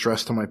I've always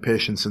stressed to my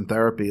patients in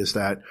therapy is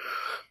that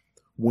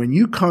when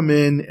you come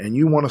in and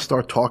you want to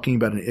start talking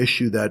about an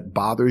issue that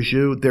bothers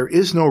you, there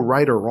is no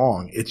right or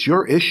wrong. It's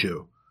your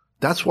issue.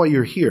 That's why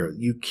you're here.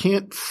 You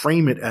can't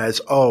frame it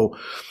as, oh,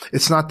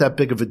 it's not that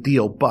big of a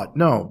deal. But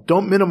no,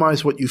 don't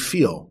minimize what you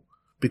feel.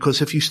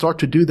 Because if you start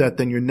to do that,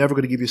 then you're never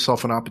going to give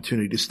yourself an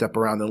opportunity to step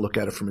around and look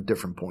at it from a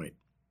different point.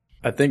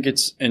 I think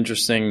it's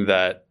interesting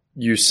that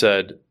you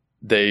said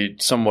they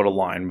somewhat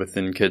align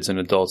within kids and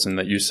adults, and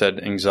that you said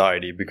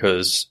anxiety,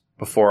 because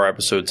before our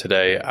episode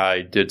today,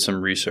 I did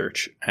some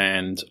research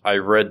and I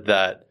read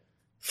that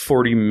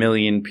 40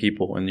 million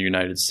people in the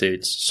United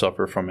States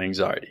suffer from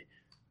anxiety.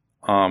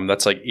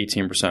 That's like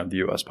 18% of the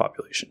U.S.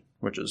 population,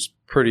 which is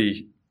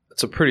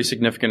it's a pretty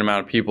significant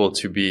amount of people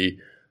to be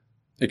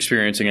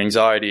experiencing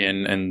anxiety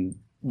and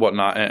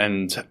whatnot,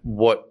 and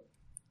what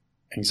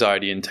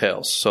anxiety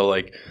entails. So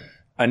like,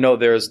 I know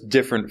there's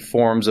different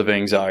forms of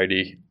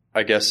anxiety.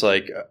 I guess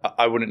like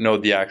I wouldn't know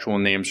the actual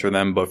names for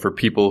them, but for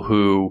people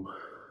who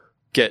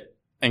get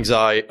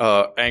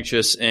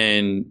anxious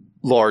in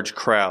large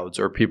crowds,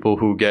 or people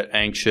who get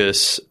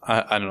anxious,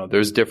 I don't know,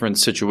 there's different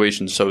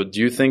situations. So do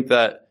you think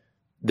that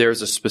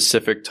there's a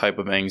specific type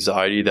of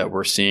anxiety that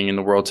we're seeing in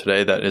the world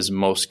today that is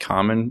most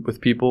common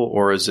with people,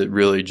 or is it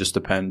really just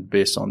depend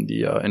based on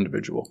the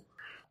individual?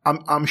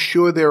 I'm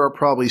sure there are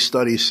probably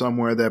studies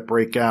somewhere that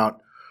break out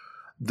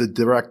the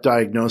direct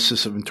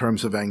diagnosis in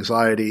terms of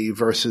anxiety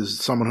versus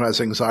someone who has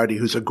anxiety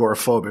who's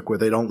agoraphobic, where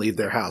they don't leave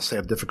their house. They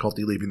have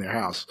difficulty leaving their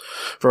house,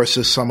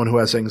 versus someone who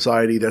has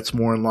anxiety that's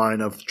more in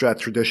line of that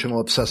traditional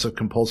obsessive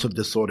compulsive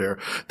disorder.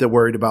 They're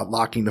worried about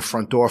locking the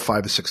front door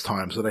 5 or 6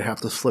 times, or they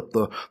have to flip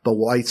the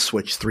light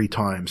switch 3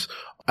 times.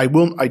 I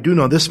do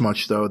know this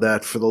much though,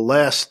 that for the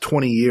last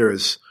 20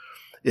 years,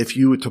 if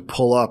you were to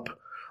pull up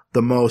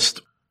the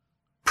most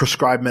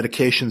prescribed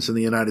medications in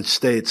the United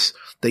States,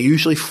 they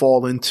usually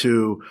fall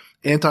into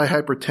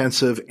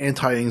antihypertensive,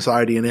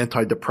 anti-anxiety, and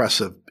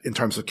antidepressive in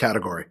terms of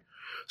category.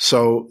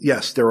 So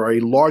yes, there are a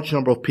large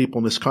number of people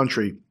in this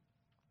country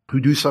who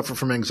do suffer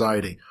from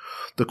anxiety.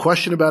 The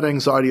question about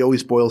anxiety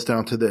always boils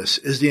down to this.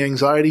 Is the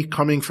anxiety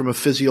coming from a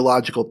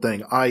physiological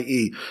thing,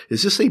 i.e.,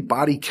 is this a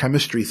body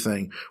chemistry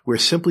thing where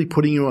simply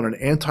putting you on an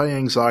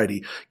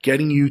anti-anxiety,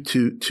 getting you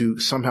to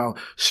somehow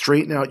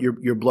straighten out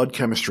your blood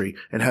chemistry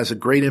and has a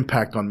great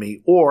impact on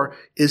me? Or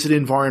is it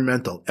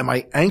environmental? Am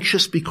I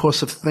anxious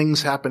because of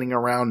things happening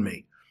around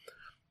me?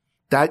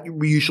 That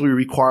usually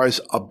requires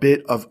a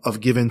bit of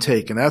give and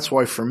take. And that's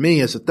why for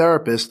me as a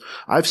therapist,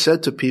 I've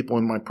said to people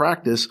in my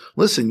practice,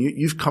 listen,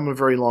 you've come a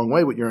very long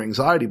way with your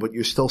anxiety, but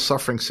you're still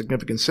suffering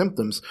significant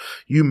symptoms.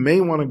 You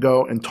may want to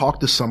go and talk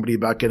to somebody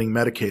about getting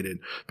medicated,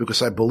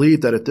 because I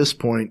believe that at this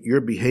point,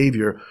 your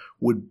behavior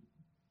would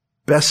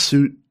best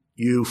suit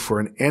you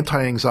for an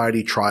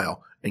anti-anxiety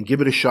trial, and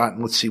give it a shot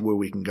and let's see where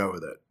we can go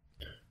with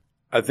it.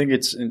 I think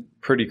it's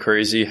pretty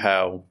crazy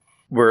how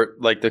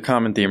like the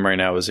common theme right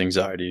now is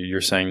anxiety.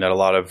 You're saying that a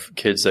lot of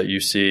kids that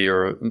you see,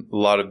 or a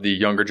lot of the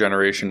younger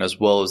generation as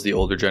well as the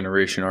older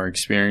generation, are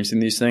experiencing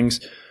these things.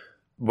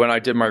 When I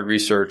did my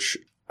research,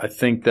 I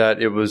think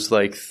that it was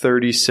like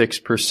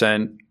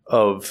 36%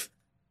 of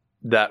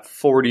that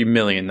 40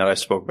 million that I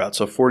spoke about.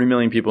 So 40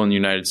 million people in the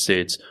United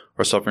States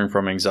are suffering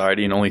from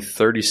anxiety, and only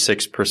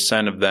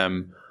 36% of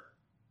them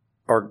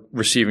are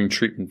receiving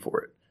treatment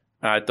for it.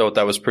 And I thought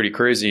that was pretty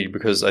crazy,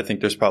 because I think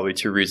there's probably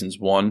two reasons.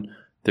 One,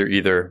 they're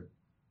either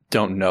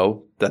don't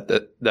know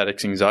that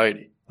it's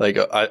anxiety. Like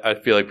I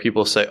feel like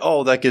people say,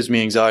 oh, that gives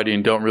me anxiety,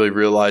 and don't really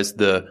realize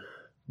the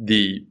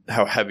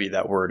how heavy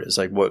that word is,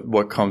 like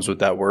what comes with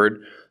that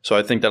word. So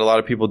I think that a lot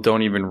of people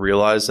don't even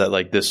realize that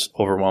like this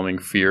overwhelming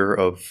fear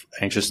of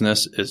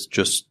anxiousness is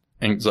just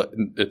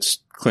it's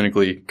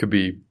clinically could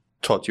be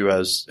taught to you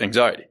as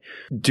anxiety.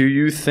 Do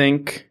you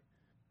think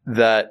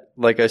that,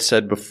 like I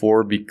said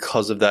before,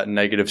 because of that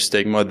negative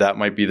stigma, that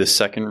might be the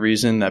second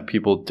reason that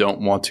people don't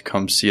want to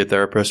come see a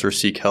therapist or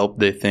seek help?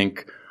 They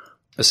think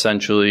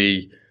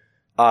essentially,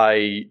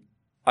 I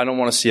don't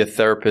want to see a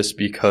therapist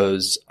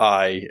because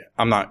I'm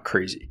not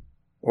crazy,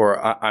 or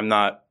I'm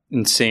not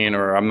insane,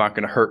 or I'm not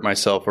going to hurt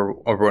myself or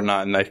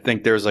whatnot. And I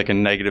think there's like a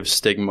negative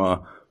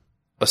stigma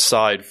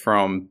aside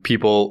from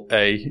people,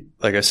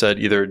 like I said,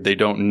 either they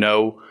don't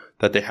know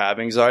that they have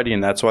anxiety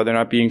and that's why they're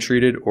not being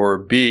treated, or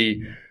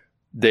B,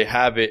 they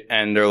have it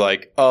and they're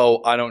like,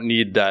 oh, I don't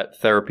need that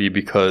therapy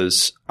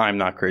because I'm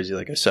not crazy,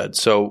 like I said.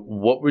 So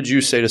what would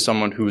you say to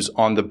someone who's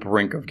on the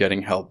brink of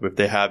getting help if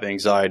they have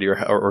anxiety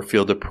or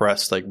feel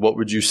depressed? Like, what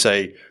would you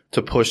say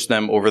to push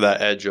them over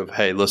that edge of,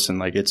 hey, listen,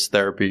 like it's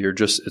therapy.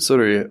 It's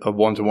literally a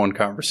one-to-one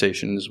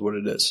conversation is what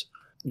it is.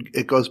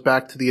 It goes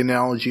back to the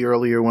analogy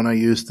earlier when I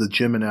used the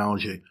gym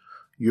analogy.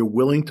 You're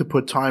willing to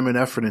put time and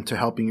effort into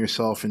helping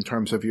yourself in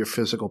terms of your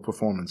physical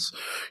performance.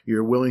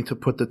 You're willing to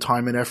put the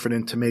time and effort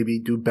into maybe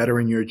do better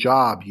in your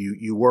job.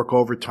 You work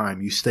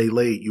overtime. You stay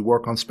late. You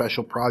work on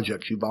special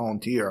projects. You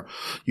volunteer.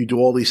 You do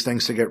all these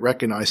things to get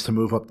recognized, to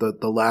move up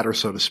the ladder,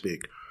 so to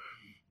speak.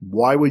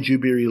 Why would you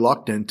be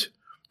reluctant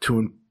to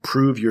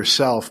improve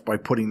yourself by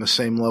putting the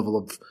same level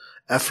of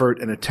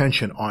effort and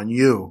attention on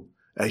you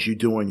as you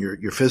do on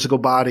your physical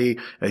body,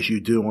 as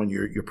you do on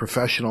your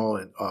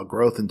professional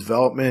growth and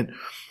development?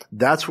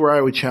 That's where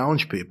I would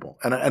challenge people.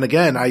 And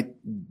again,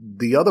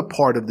 the other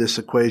part of this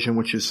equation,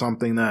 which is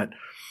something that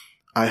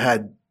I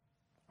had,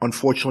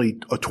 unfortunately,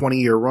 a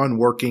 20-year run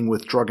working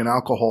with drug and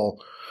alcohol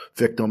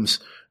victims,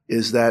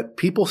 is that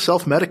people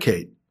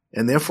self-medicate,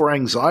 and therefore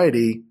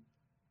anxiety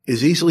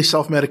is easily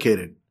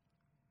self-medicated.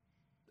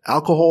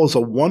 Alcohol is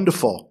a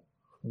wonderful,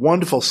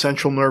 wonderful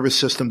central nervous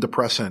system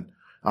depressant.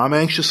 I'm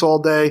anxious all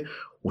day.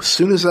 As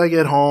soon as I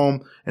get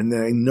home and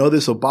I know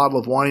there's a bottle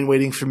of wine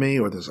waiting for me,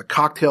 or there's a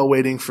cocktail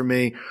waiting for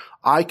me,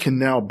 I can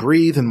now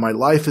breathe and my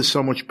life is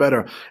so much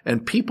better.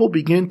 And people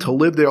begin to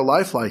live their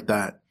life like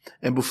that.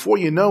 And before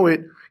you know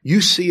it,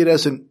 you see it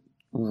as a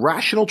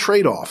rational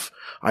trade-off.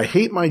 I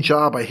hate my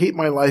job. I hate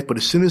my life. But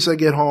as soon as I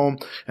get home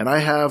and I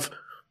have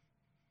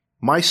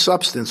my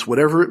substance,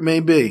 whatever it may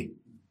be,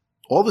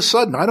 all of a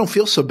sudden I don't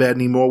feel so bad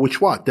anymore, which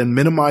then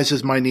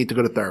minimizes my need to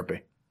go to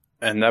therapy.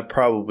 And that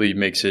probably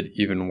makes it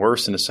even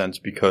worse in a sense,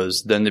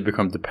 because then they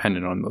become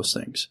dependent on those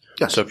things.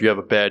 Yes. So if you have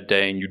a bad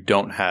day and you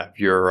don't have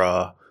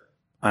your,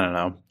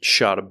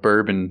 shot of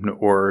bourbon,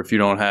 or if you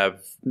don't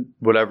have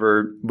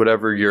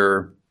whatever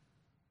your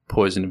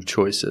poison of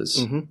choice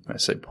is. Mm-hmm. I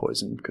say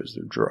poison because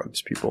they're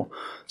drugs, people.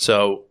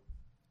 So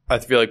I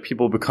feel like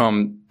people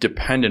become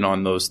dependent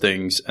on those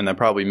things, and that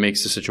probably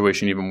makes the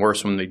situation even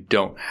worse when they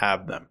don't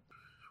have them.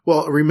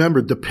 Well,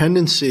 remember,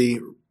 dependency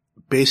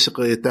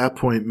basically at that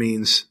point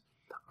means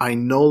I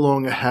no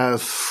longer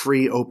have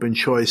free, open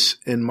choice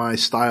in my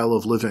style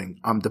of living.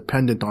 I'm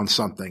dependent on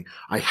something.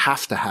 I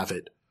have to have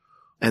it.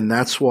 And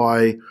that's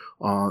why,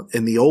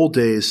 in the old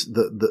days,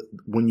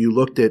 when you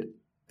looked at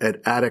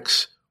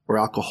addicts or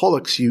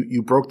alcoholics,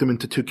 you broke them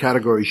into two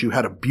categories. You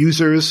had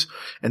abusers,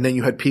 and then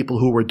you had people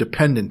who were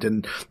dependent.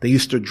 And they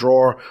used to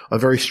draw a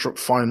very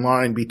fine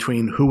line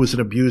between who was an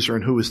abuser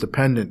and who was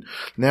dependent.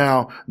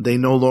 Now, they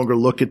no longer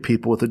look at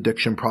people with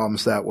addiction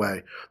problems that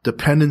way.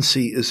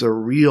 Dependency is a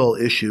real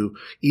issue,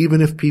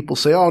 even if people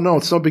say, oh, no,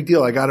 it's no big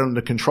deal. I got it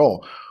under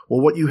control. Well,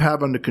 what you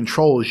have under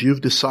control is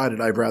you've decided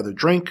I'd rather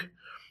drink,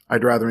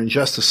 I'd rather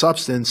ingest a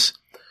substance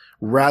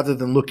rather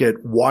than look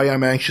at why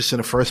I'm anxious in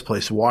the first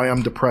place, why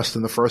I'm depressed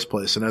in the first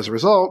place. And as a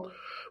result,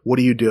 what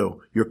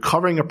do? You're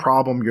covering a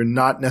problem. You're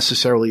not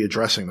necessarily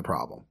addressing the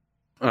problem.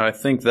 And I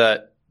think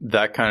that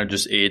kind of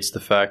just aids the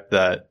fact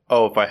that,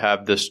 if I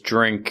have this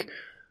drink,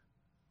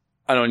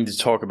 I don't need to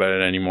talk about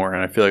it anymore.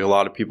 And I feel like a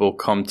lot of people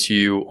come to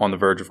you on the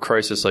verge of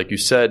crisis, like you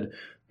said,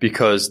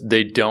 because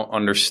they don't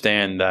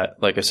understand that,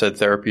 like I said,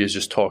 therapy is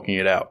just talking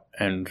it out.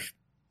 And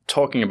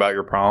talking about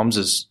your problems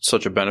is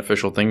such a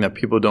beneficial thing that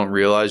people don't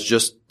realize.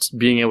 Just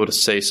being able to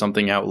say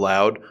something out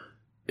loud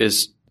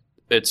it's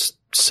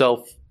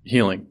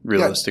self-healing,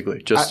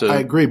 realistically. Yeah, I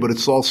agree, but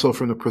it's also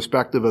from the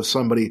perspective of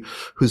somebody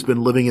who's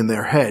been living in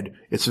their head.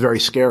 It's very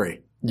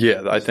scary.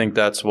 Yeah, I think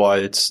that's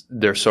why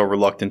they're so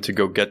reluctant to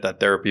go get that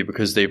therapy,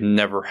 because they've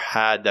never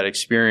had that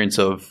experience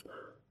of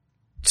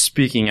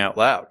speaking out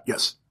loud.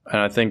 Yes. And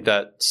I think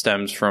that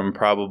stems from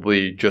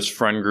probably just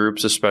friend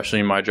groups, especially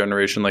in my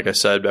generation. Like I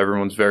said,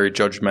 everyone's very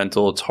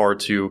judgmental. It's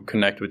hard to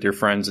connect with your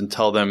friends and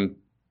tell them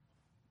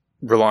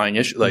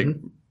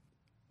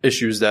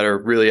issues that are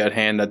really at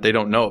hand that they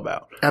don't know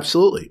about.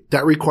 Absolutely.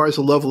 That requires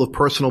a level of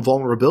personal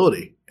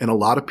vulnerability. And a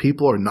lot of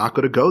people are not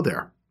going to go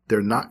there.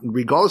 They're not,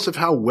 regardless of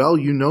how well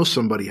you know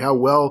somebody, how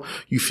well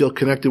you feel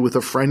connected with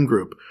a friend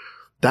group.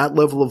 That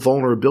level of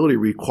vulnerability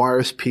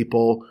requires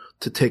people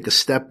to take a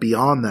step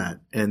beyond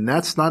that. And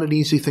that's not an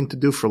easy thing to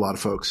do for a lot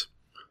of folks.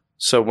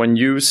 So when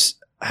you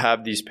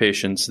have these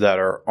patients that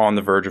are on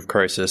the verge of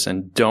crisis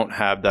and don't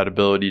have that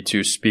ability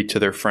to speak to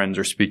their friends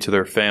or speak to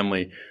their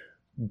family,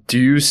 do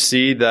you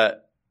see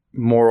that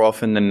more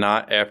often than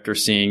not, after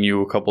seeing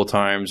you a couple of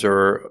times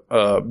or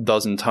a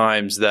dozen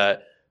times,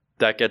 that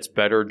gets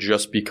better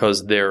just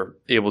because they're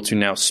able to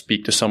now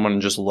speak to someone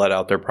and just let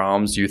out their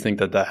problems? Do you think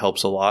that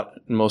helps a lot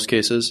in most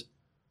cases?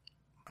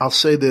 I'll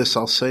say this.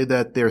 I'll say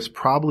that there's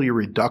probably a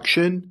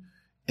reduction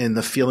in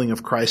the feeling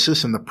of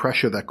crisis and the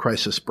pressure that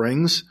crisis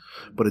brings,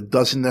 but it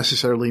doesn't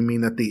necessarily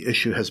mean that the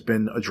issue has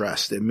been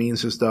addressed. It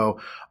means as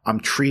though I'm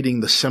treating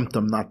the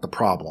symptom, not the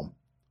problem.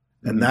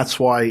 And that's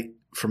why,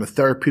 from a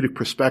therapeutic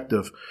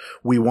perspective,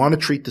 we want to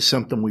treat the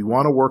symptom. We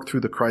want to work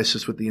through the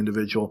crisis with the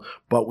individual,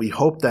 but we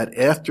hope that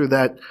after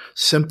that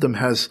symptom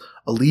has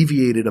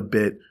alleviated a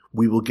bit,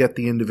 we will get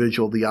the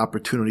individual the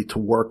opportunity to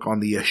work on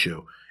the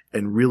issue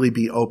and really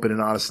be open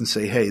and honest and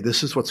say, hey,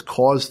 this is what's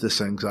caused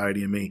this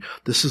anxiety in me.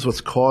 This is what's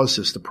caused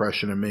this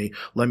depression in me.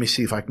 Let me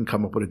see if I can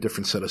come up with a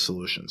different set of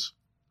solutions.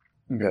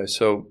 Okay,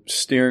 so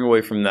steering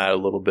away from that a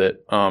little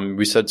bit,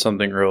 we said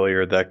something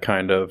earlier that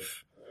kind of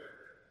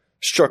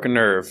struck a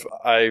nerve.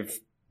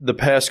 The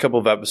past couple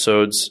of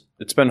episodes,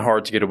 it's been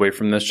hard to get away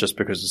from this just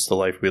because it's the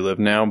life we live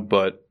now,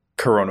 but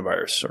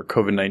coronavirus or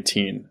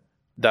COVID-19,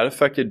 that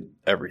affected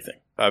everything.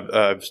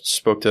 I've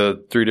spoke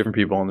to 3 different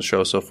people on the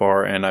show so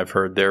far, and I've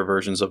heard their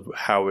versions of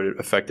how it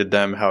affected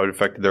them, how it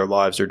affected their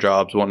lives, their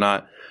jobs,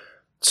 whatnot.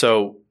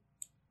 So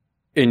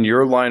in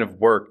your line of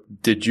work,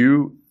 did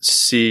you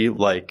see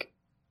like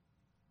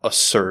a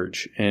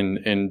surge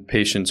in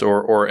patients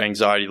or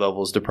anxiety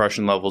levels,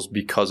 depression levels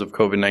because of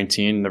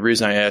COVID-19? The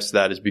reason I asked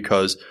that is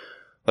because,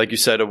 like you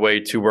said, a way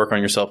to work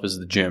on yourself is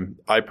the gym.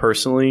 I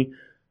personally,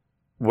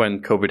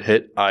 when COVID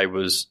hit, I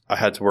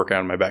had to work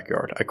out in my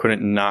backyard. I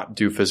couldn't not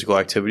do physical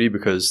activity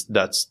because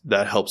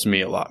that helps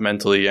me a lot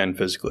mentally and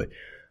physically.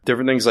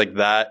 Different things like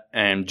that.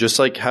 And just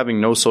like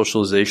having no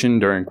socialization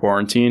during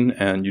quarantine,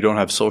 and you don't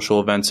have social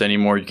events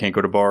anymore. You can't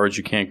go to bars.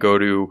 You can't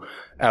go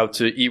out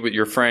to eat with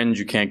your friends.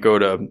 You can't go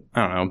to,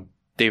 I don't know,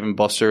 Dave and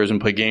Buster's and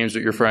play games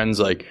with your friends.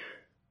 Like,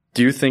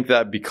 do you think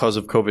that because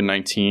of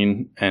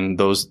COVID-19 and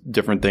those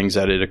different things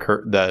that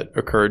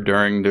occurred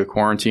during the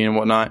quarantine and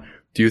whatnot,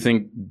 do you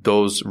think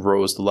those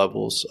rose the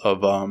levels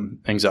of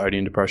anxiety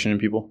and depression in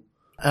people?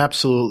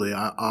 Absolutely.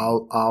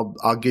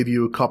 I'll give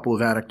you a couple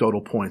of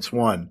anecdotal points.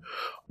 One,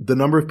 the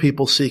number of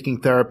people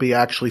seeking therapy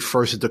actually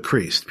first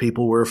decreased.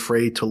 People were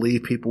afraid to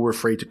leave. People were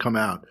afraid to come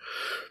out.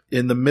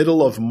 In the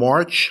middle of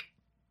March,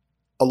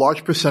 a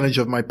large percentage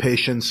of my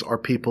patients are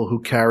people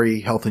who carry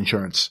health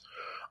insurance.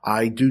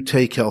 I do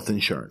take health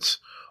insurance.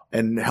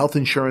 And health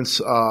insurance,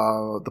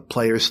 the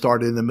players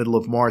started in the middle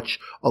of March,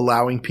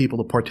 allowing people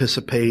to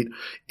participate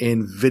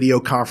in video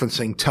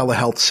conferencing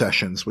telehealth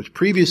sessions, which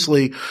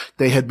previously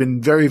they had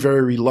been very,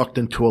 very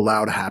reluctant to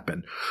allow to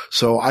happen.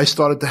 So I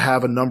started to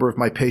have a number of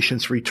my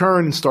patients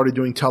return and started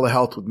doing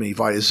telehealth with me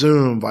via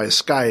Zoom, via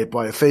Skype,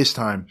 via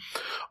FaceTime.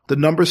 The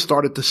numbers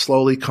started to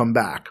slowly come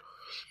back.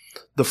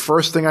 The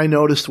first thing I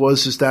noticed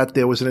is that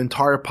there was an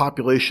entire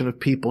population of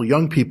people,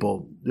 young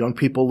people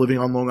living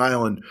on Long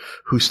Island,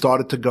 who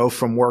started to go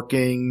from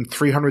working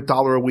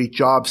 $300 a week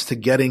jobs to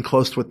getting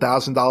close to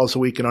 $1,000 a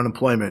week in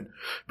unemployment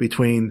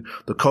between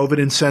the COVID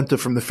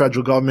incentive from the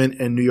federal government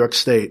and New York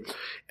State.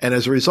 And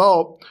as a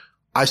result,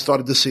 I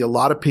started to see a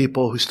lot of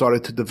people who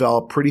started to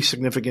develop pretty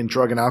significant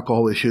drug and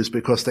alcohol issues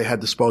because they had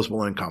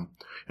disposable income.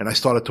 And I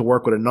started to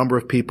work with a number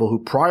of people who,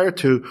 prior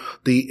to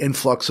the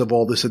influx of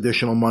all this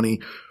additional money,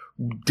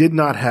 did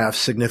not have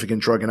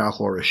significant drug and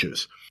alcohol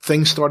issues.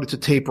 Things started to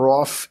taper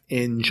off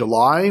in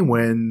July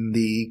when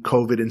the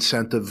COVID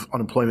incentive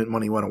unemployment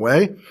money went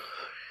away.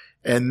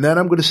 And then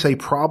I'm going to say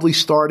probably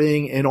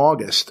starting in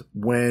August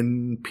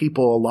when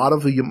people, a lot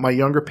of my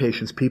younger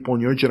patients, people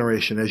in your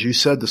generation, as you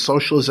said, the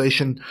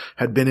socialization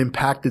had been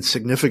impacted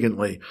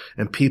significantly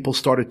and people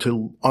started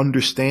to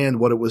understand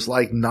what it was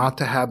like not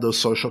to have those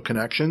social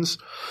connections.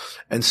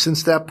 And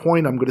since that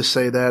point, I'm going to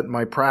say that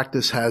my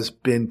practice has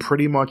been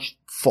pretty much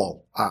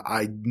full.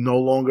 I no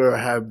longer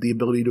have the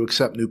ability to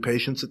accept new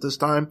patients at this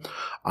time.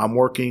 I'm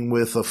working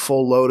with a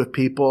full load of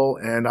people,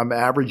 and I'm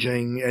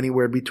averaging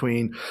anywhere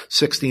between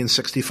 60 and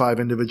 65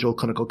 individual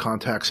clinical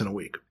contacts in a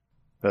week.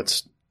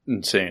 That's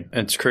insane.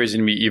 And it's crazy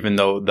to me, even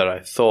though that I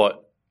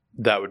thought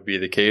that would be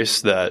the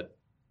case, that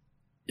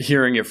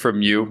hearing it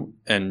from you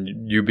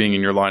and you being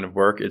in your line of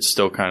work, it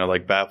still kind of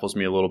like baffles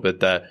me a little bit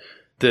that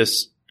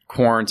this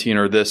quarantine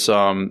or this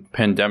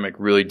pandemic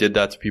really did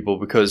that to people,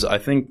 because I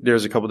think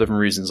there's a couple different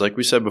reasons. Like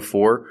we said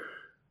before,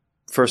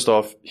 first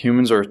off,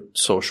 humans are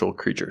social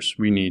creatures.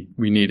 We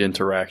need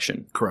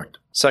interaction. Correct.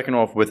 Second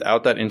off,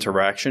 without that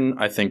interaction,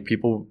 I think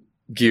people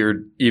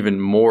geared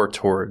even more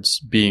towards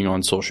being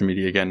on social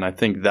media again. I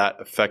think that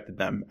affected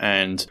them.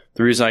 And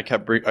the reason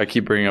I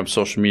keep bringing up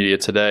social media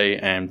today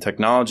and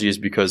technology is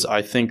because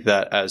I think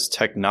that as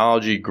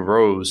technology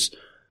grows,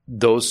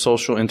 those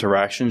social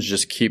interactions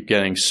just keep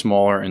getting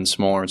smaller and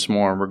smaller and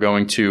smaller. And we're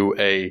going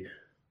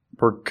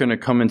to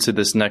come into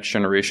this next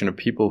generation of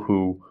people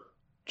who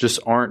just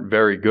aren't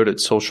very good at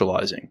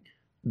socializing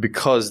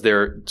because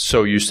they're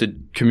so used to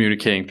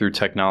communicating through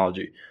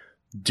technology.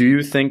 Do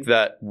you think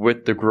that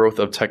with the growth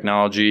of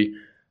technology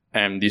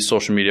and these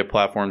social media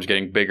platforms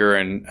getting bigger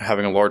and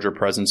having a larger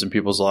presence in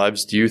people's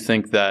lives, do you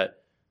think that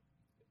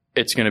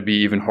it's going to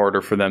be even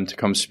harder for them to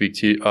come speak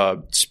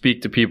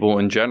to people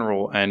in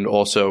general and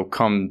also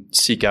come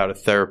seek out a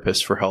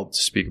therapist for help to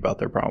speak about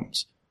their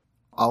problems?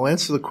 I'll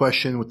answer the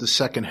question with the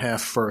second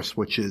half first,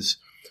 which is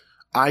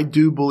I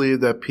do believe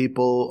that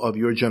people of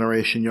your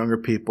generation, younger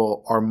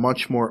people, are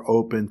much more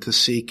open to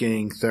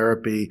seeking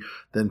therapy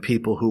than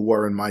people who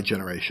were in my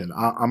generation.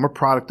 I'm a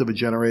product of a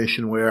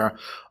generation where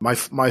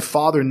my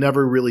father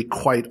never really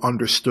quite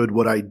understood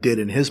what I did.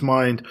 In his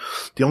mind,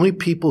 the only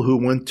people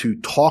who went to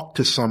talk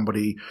to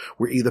somebody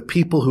were either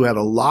people who had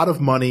a lot of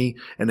money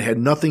and had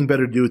nothing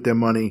better to do with their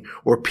money,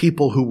 or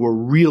people who were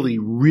really,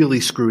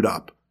 really screwed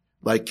up,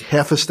 like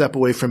half a step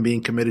away from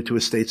being committed to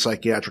a state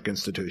psychiatric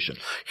institution.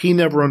 He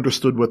never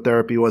understood what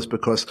therapy was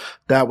because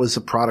that was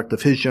a product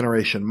of his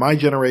generation. My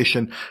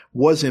generation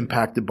was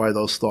impacted by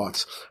those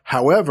thoughts.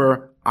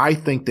 However, I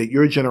think that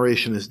your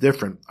generation is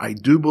different. I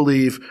do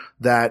believe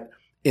that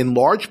in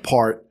large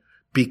part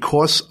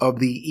because of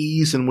the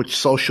ease in which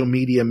social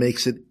media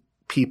makes it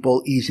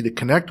people easy to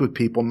connect with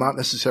people, not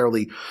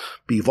necessarily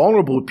be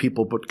vulnerable with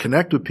people, but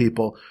connect with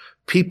people,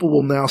 people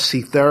will now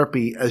see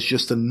therapy as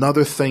just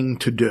another thing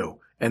to do.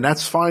 And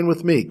that's fine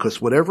with me,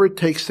 because whatever it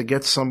takes to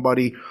get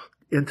somebody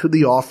into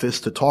the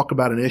office to talk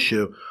about an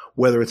issue,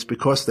 whether it's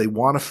because they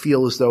want to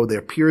feel as though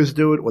their peers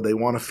do it, or they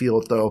want to feel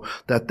as though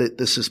that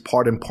this is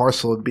part and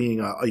parcel of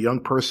being a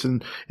young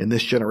person in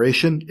this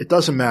generation, it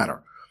doesn't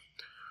matter.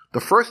 The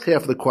first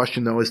half of the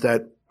question, though, is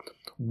that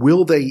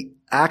will they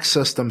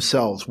access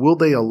themselves? Will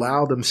they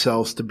allow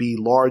themselves to be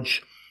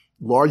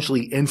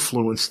largely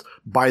influenced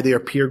by their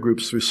peer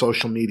groups through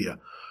social media?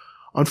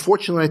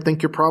 Unfortunately, I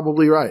think you're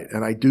probably right.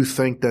 And I do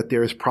think that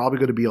there is probably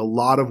going to be a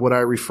lot of what I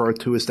refer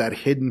to as that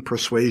hidden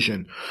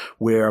persuasion,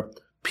 where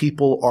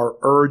people are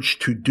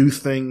urged to do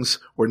things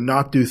or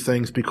not do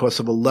things because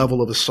of a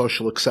level of a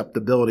social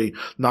acceptability,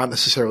 not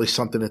necessarily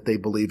something that they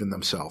believe in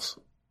themselves.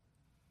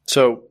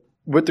 So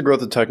with the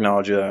growth of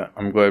technology,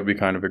 I'm glad we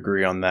kind of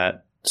agree on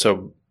that.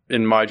 So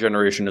in my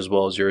generation as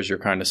well as yours, you're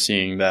kind of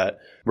seeing that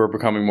we're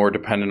becoming more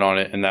dependent on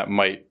it, and that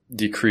might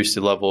decrease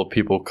the level of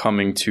people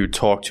coming to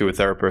talk to a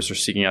therapist or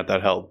seeking out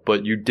that help.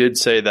 But you did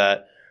say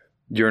that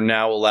you're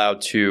now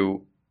allowed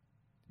to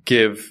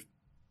give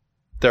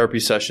therapy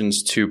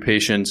sessions to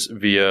patients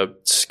via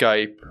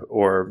Skype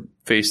or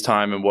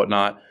FaceTime and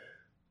whatnot.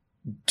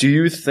 Do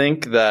you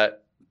think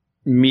that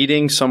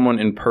meeting someone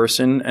in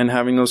person and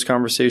having those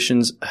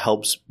conversations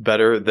helps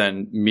better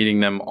than meeting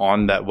them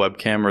on that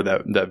webcam or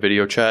that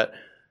video chat?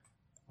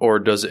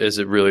 Or is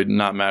it really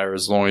not matter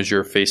as long as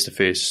you're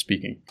face-to-face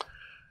speaking?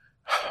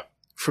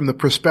 From the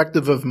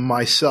perspective of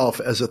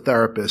myself as a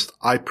therapist,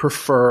 I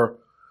prefer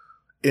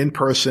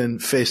in-person,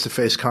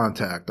 face-to-face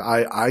contact.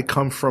 I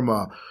come from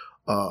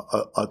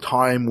a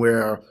time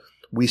where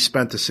we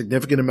spent a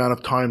significant amount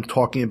of time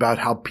talking about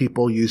how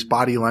people use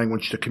body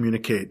language to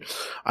communicate.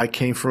 I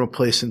came from a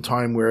place in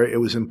time where it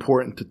was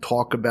important to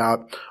talk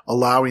about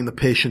allowing the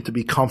patient to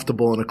be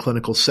comfortable in a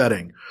clinical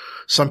setting.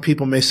 Some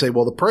people may say,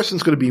 well, the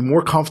person's going to be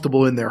more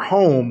comfortable in their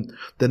home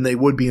than they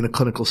would be in a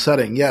clinical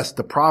setting. Yes,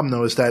 the problem,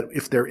 though, is that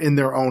if they're in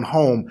their own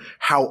home,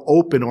 how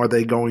open are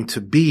they going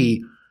to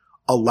be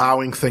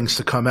allowing things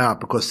to come out,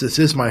 because this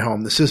is my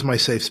home. This is my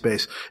safe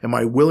space. Am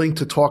I willing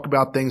to talk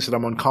about things that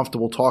I'm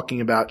uncomfortable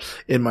talking about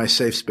in my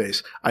safe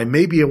space? I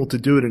may be able to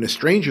do it in a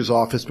stranger's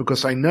office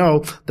because I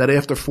know that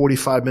after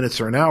 45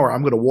 minutes or an hour,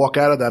 I'm going to walk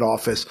out of that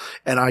office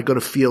and I got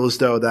to feel as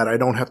though that I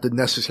don't have to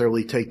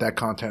necessarily take that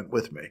content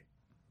with me.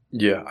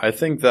 Yeah, I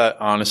think that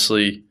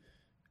honestly,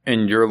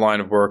 in your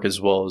line of work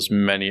as well as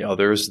many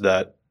others,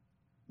 that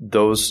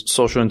those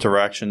social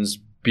interactions,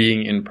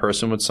 being in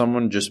person with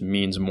someone, just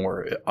means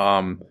more.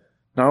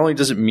 Not only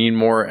does it mean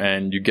more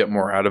and you get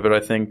more out of it, I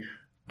think,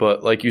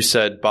 but like you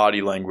said,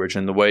 body language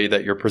and the way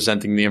that you're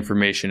presenting the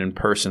information in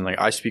person. Like,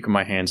 I speak with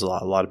my hands a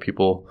lot. A lot of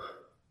people,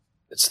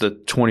 it's the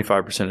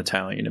 25%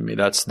 Italian in me.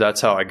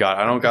 That's how I got.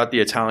 I don't got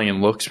the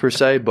Italian looks per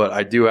se, but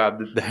I do have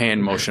the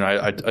hand motion.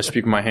 I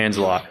speak with my hands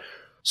a lot.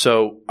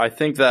 So I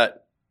think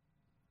that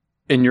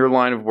in your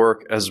line of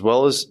work, as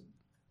well as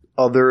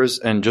others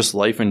and just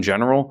life in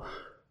general,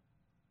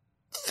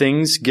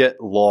 things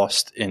get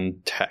lost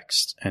in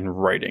text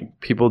and writing.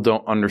 People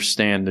don't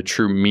understand the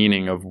true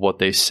meaning of what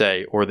they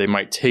say, or they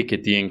might take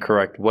it the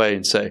incorrect way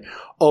and say,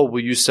 oh, well,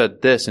 you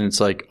said this. And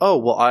it's like, oh,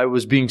 well, I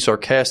was being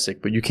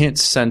sarcastic, but you can't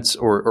sense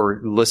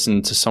or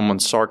listen to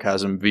someone's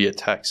sarcasm via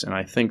text. And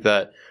I think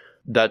that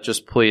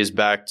just plays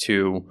back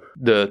to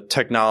the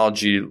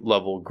technology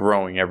level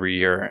growing every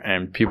year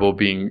and people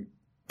being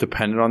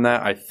dependent on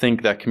that. I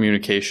think that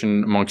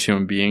communication amongst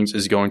human beings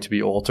is going to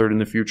be altered in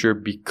the future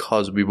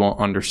because we won't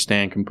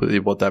understand completely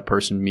what that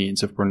person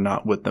means if we're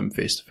not with them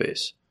face to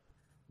face.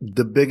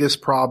 The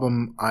biggest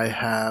problem I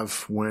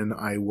have when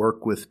I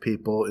work with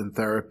people in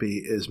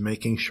therapy is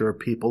making sure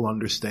people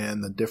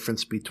understand the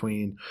difference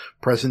between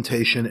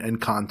presentation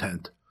and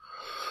content.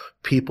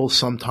 People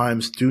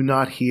sometimes do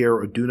not hear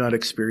or do not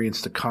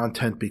experience the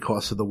content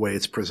because of the way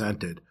it's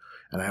presented.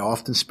 And I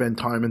often spend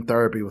time in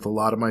therapy with a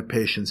lot of my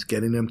patients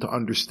getting them to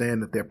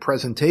understand that their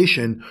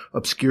presentation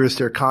obscures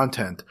their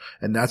content.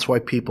 And that's why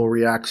people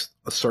react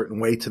a certain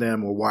way to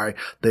them, or why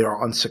they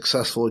are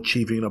unsuccessful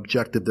achieving an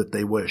objective that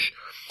they wish.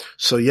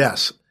 So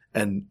yes,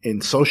 and in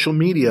social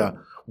media,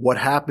 what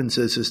happens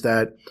is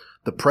that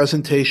the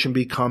presentation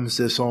becomes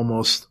this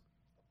almost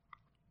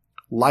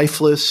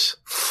lifeless,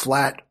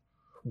 flat,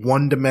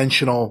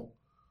 one-dimensional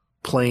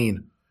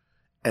plane.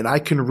 And I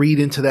can read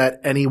into that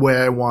any way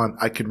I want.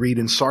 I could read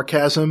in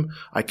sarcasm.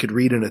 I could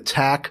read in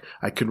attack.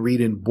 I could read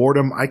in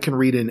boredom. I can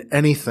read in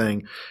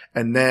anything.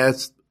 And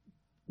that's,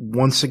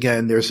 once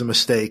again, there's a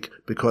mistake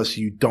because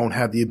you don't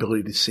have the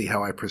ability to see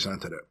how I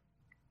presented it.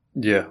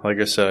 Yeah, like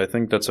I said, I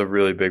think that's a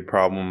really big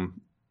problem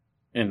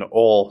in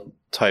all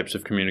types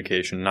of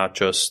communication, not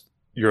just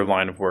your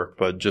line of work,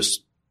 but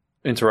just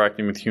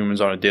interacting with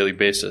humans on a daily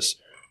basis.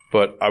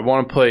 But I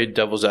want to play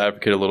devil's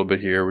advocate a little bit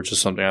here, which is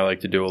something I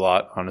like to do a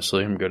lot.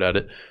 Honestly, I'm good at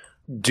it.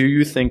 Do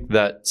you think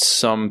that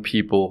some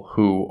people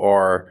who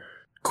are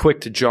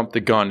quick to jump the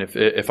gun,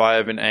 if I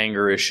have an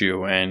anger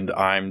issue and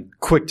I'm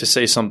quick to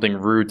say something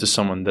rude to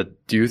someone,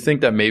 do you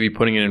think that maybe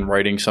putting it in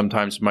writing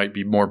sometimes might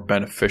be more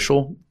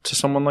beneficial to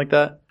someone like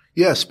that?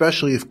 Yeah,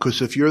 especially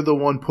because if you're the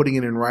one putting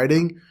it in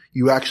writing,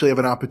 you actually have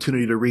an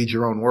opportunity to read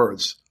your own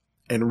words.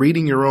 And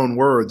reading your own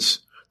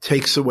words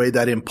takes away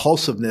that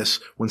impulsiveness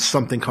when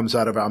something comes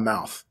out of our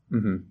mouth.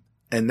 Mm-hmm.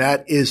 And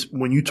that is,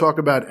 when you talk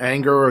about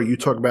anger or you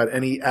talk about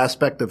any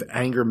aspect of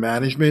anger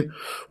management,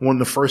 one of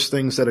the first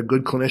things that a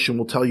good clinician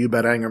will tell you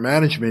about anger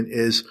management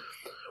is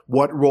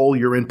what role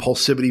your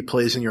impulsivity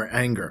plays in your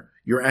anger.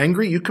 You're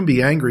angry, you can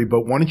be angry,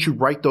 but why don't you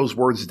write those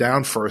words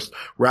down first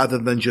rather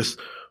than just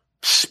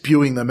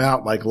spewing them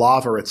out like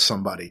lava at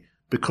somebody?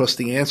 Because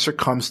the answer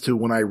comes to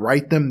when I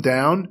write them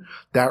down,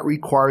 that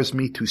requires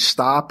me to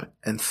stop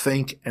and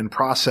think and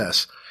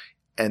process.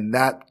 And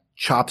that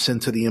chops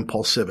into the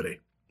impulsivity.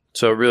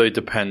 So it really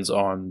depends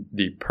on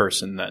the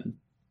person then,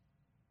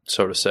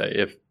 so to say,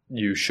 if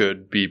you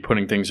should be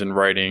putting things in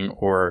writing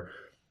or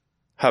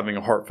having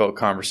a heartfelt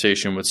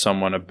conversation with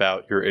someone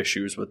about your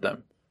issues with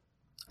them.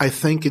 I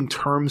think in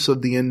terms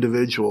of the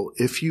individual,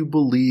 if you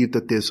believe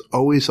that there's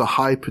always a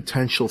high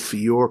potential for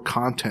your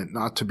content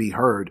not to be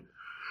heard,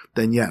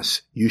 then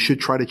yes, you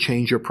should try to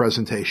change your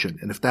presentation.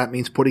 And if that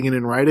means putting it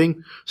in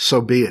writing, so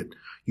be it.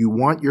 You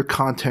want your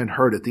content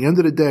heard. At the end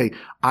of the day,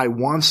 I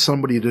want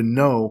somebody to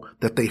know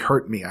that they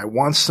hurt me. I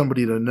want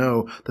somebody to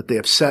know that they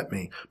upset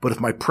me. But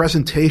if my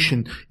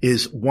presentation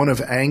is one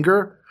of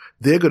anger,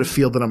 they're going to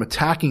feel that I'm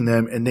attacking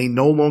them, and they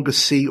no longer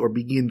see or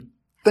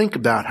think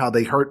about how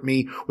they hurt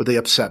me or they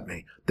upset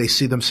me. They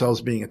see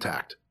themselves being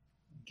attacked.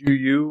 Do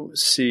you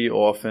see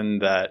often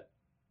that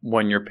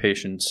when your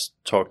patients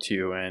talk to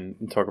you and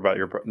talk about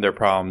their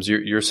problems,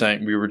 you're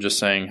saying, we were just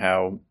saying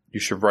how you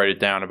should write it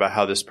down about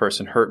how this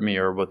person hurt me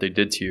or what they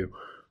did to you.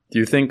 Do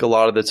you think a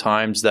lot of the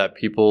times that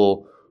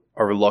people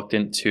are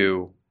reluctant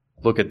to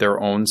look at their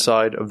own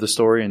side of the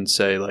story and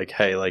say like,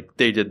 hey, like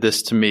they did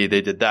this to me,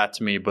 they did that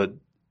to me, but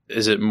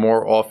is it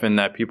more often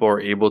that people are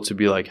able to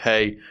be like,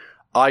 hey,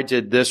 I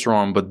did this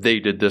wrong, but they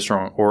did this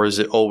wrong? Or is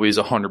it always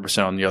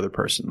 100% on the other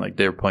person? Like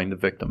they're playing the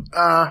victim?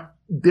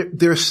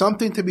 There's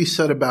something to be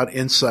said about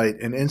insight,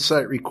 and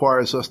insight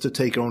requires us to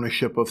take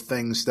ownership of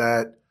things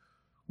that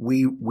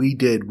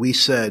We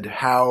said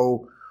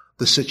how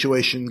the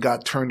situation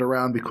got turned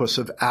around because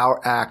of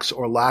our acts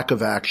or lack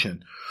of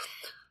action.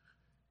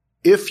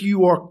 If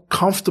you are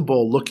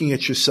comfortable looking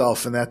at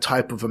yourself in that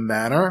type of a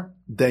manner,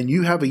 then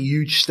you have a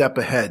huge step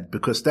ahead,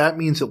 because that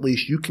means at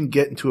least you can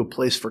get into a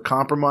place for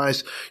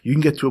compromise. You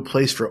can get to a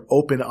place for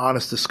open,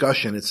 honest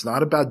discussion. It's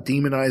not about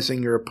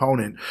demonizing your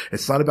opponent.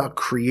 It's not about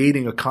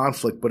creating a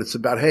conflict, but it's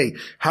about, hey,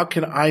 how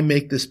can I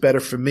make this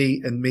better for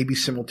me and maybe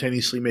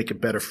simultaneously make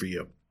it better for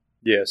you?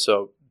 Yeah,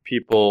 so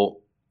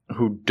people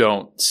who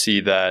don't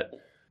see that,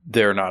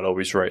 they're not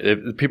always right.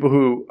 People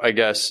who, I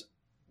guess,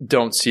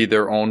 don't see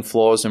their own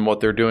flaws in what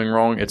they're doing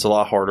wrong, it's a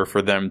lot harder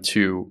for them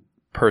to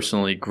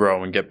personally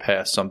grow and get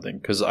past something.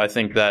 Because I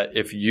think that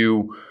if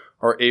you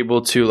are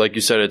able to, like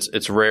you said,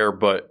 it's rare,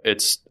 but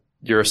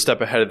you're a step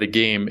ahead of the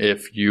game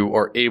if you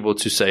are able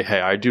to say,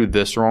 hey, I do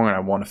this wrong and I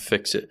want to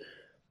fix it.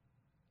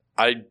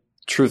 I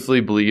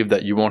truthfully believe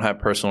that you won't have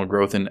personal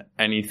growth in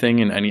anything,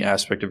 in any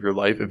aspect of your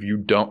life, if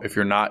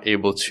you're not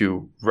able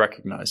to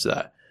recognize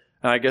that.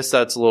 And I guess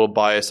that's a little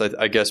biased.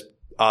 I guess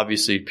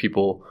obviously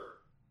people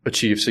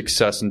achieve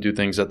success and do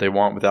things that they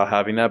want without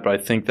having that. But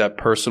I think that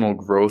personal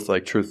growth,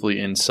 like truthfully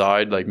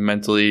inside, like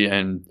mentally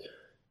and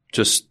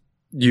just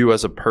you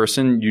as a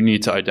person, you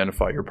need to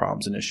identify your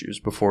problems and issues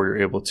before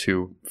you're able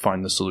to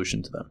find the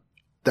solution to them.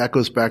 That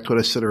goes back to what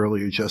I said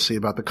earlier, Jesse,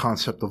 about the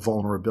concept of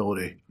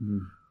vulnerability.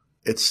 Mm-hmm.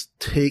 It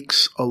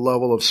takes a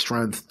level of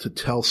strength to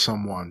tell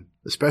someone,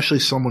 especially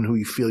someone who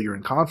you feel you're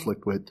in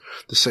conflict with,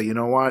 to say, you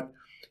know what?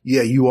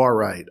 Yeah, you are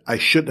right. I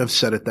shouldn't have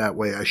said it that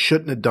way. I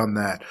shouldn't have done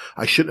that.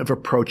 I shouldn't have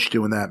approached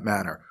you in that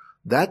manner.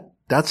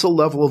 That's a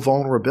level of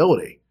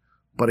vulnerability.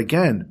 But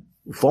again,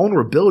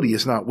 vulnerability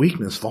is not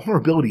weakness.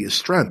 Vulnerability is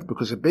strength,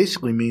 because it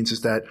basically means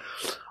is that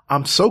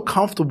I'm so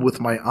comfortable with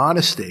my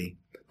honesty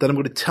that I'm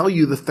going to tell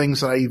you the things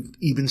that I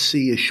even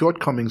see as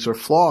shortcomings or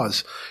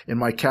flaws in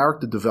my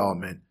character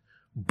development.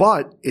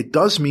 But it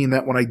does mean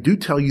that when I do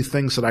tell you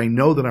things that I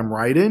know that I'm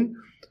right in,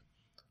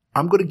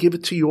 I'm going to give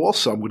it to you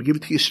also. I'm going to give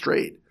it to you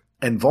straight.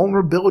 And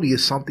vulnerability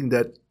is something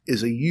that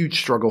is a huge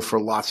struggle for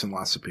lots and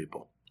lots of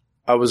people.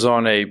 I was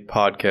on a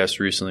podcast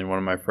recently, one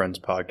of my friends'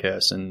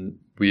 podcasts, and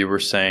we were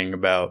saying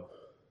about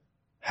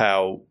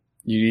how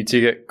you need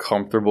to get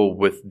comfortable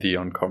with the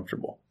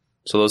uncomfortable.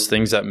 So those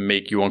things that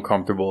make you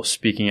uncomfortable,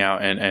 speaking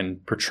out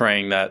and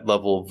portraying that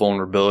level of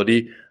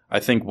vulnerability,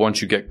 I think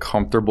once you get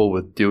comfortable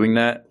with doing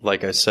that,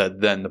 like I said,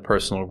 then the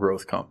personal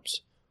growth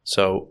comes.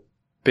 So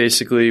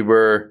basically,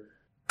 we're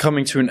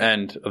coming to an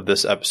end of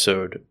this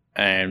episode,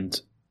 and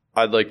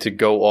I'd like to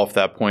go off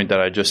that point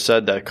that I just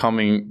said, that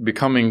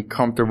becoming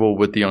comfortable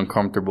with the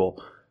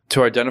uncomfortable.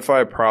 To identify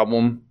a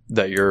problem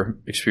that you're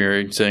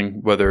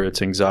experiencing, whether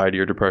it's anxiety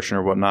or depression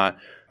or whatnot,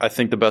 I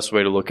think the best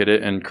way to look at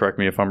it, and correct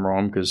me if I'm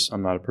wrong because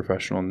I'm not a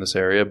professional in this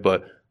area,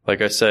 but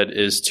like I said,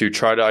 is to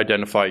try to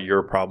identify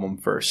your problem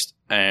first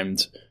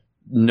and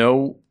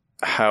know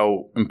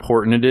how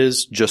important it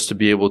is just to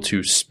be able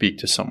to speak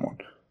to someone.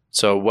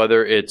 So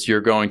whether it's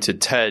you're going to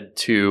TED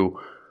to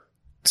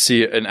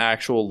see an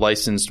actual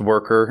licensed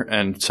worker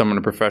and someone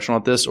a professional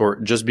at this, or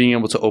just being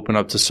able to open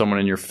up to someone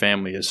in your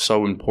family is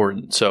so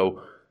important.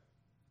 So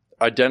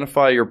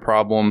identify your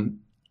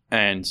problem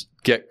and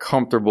get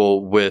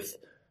comfortable with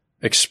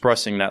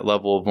expressing that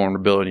level of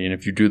vulnerability. And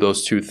if you do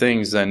those two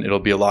things, then it'll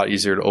be a lot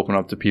easier to open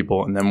up to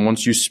people. And then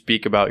once you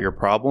speak about your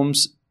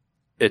problems,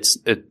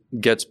 it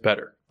gets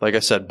better. Like I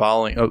said,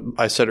 bottling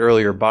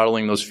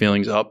those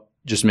feelings up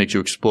just makes you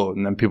explode.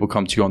 And then people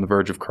come to you on the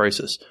verge of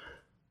crisis.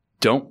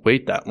 Don't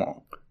wait that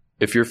long.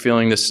 If you're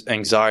feeling this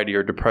anxiety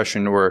or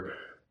depression or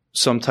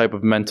some type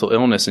of mental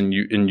illness and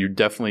you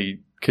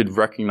definitely could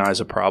recognize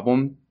a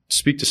problem,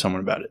 speak to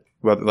someone about it.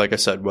 Whether, like I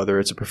said, whether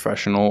it's a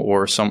professional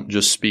or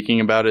just speaking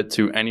about it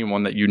to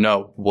anyone that you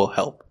know will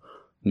help.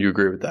 You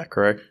agree with that,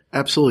 correct?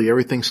 Absolutely.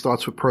 Everything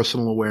starts with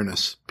personal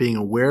awareness. Being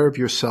aware of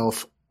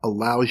yourself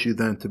allows you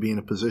then to be in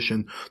a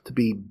position to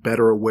be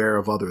better aware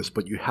of others,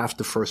 but you have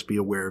to first be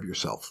aware of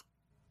yourself.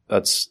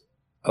 I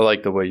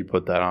like the way you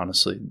put that,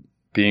 honestly.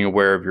 Being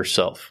aware of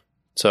yourself.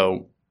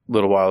 So a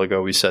little while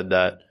ago, we said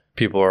that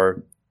people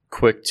are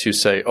quick to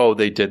say, oh,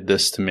 they did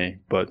this to me.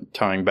 But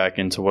tying back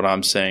into what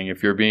I'm saying,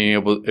 if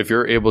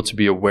you're able to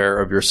be aware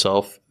of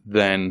yourself,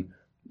 then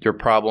your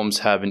problems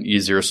have an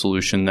easier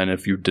solution than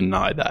if you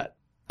deny that.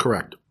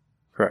 Correct.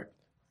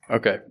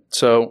 Okay.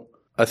 So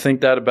I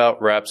think that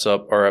about wraps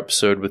up our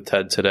episode with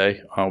Ted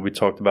today. We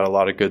talked about a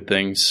lot of good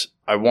things.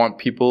 I want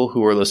people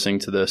who are listening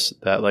to this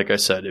that, like I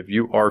said, if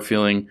you are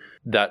feeling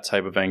that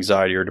type of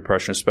anxiety or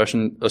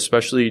depression,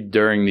 especially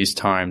during these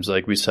times,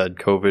 like we said,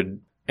 COVID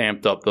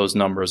amped up those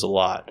numbers a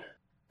lot.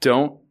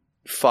 Don't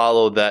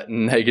follow that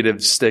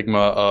negative stigma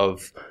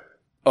of,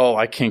 oh,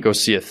 I can't go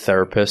see a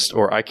therapist,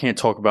 or I can't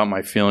talk about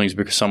my feelings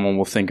because someone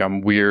will think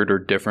I'm weird or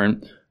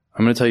different.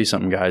 I'm going to tell you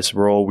something, guys.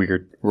 We're all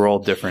weird. We're all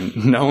different.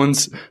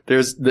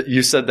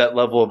 You said that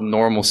level of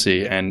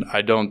normalcy, and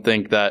I don't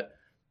think that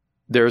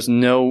there's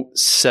no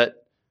set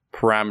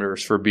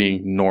parameters for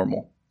being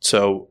normal.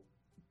 So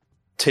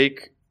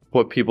take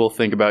what people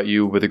think about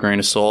you with a grain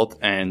of salt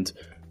and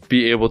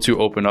be able to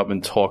open up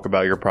and talk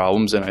about your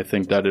problems, and I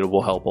think that it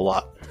will help a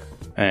lot.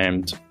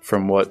 And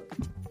from what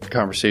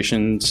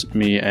conversations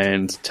me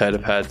and Ted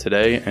have had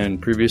today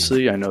and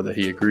previously, I know that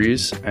he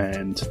agrees.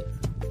 And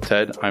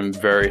Ted, I'm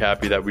very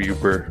happy that we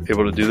were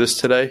able to do this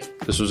today.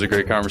 This was a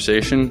great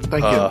conversation.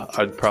 Thank you.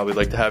 I'd probably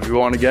like to have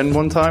you on again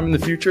one time in the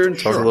future and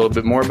talk a little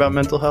bit more about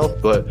mental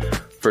health. But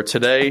for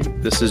today,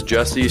 this is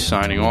Jesse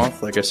signing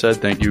off. Like I said,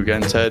 thank you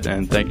again, Ted,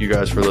 and thank you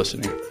guys for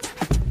listening.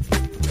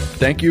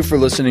 Thank you for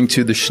listening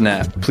to The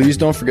Schnapp. Please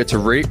don't forget to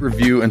rate,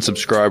 review, and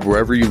subscribe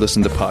wherever you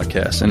listen to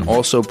podcasts. And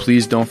also,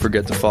 please don't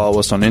forget to follow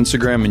us on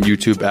Instagram and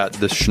YouTube at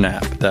The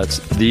Schnapp. That's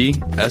the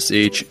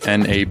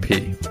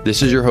SHNAP.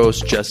 This is your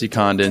host, Jesse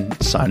Condon,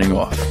 signing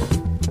off.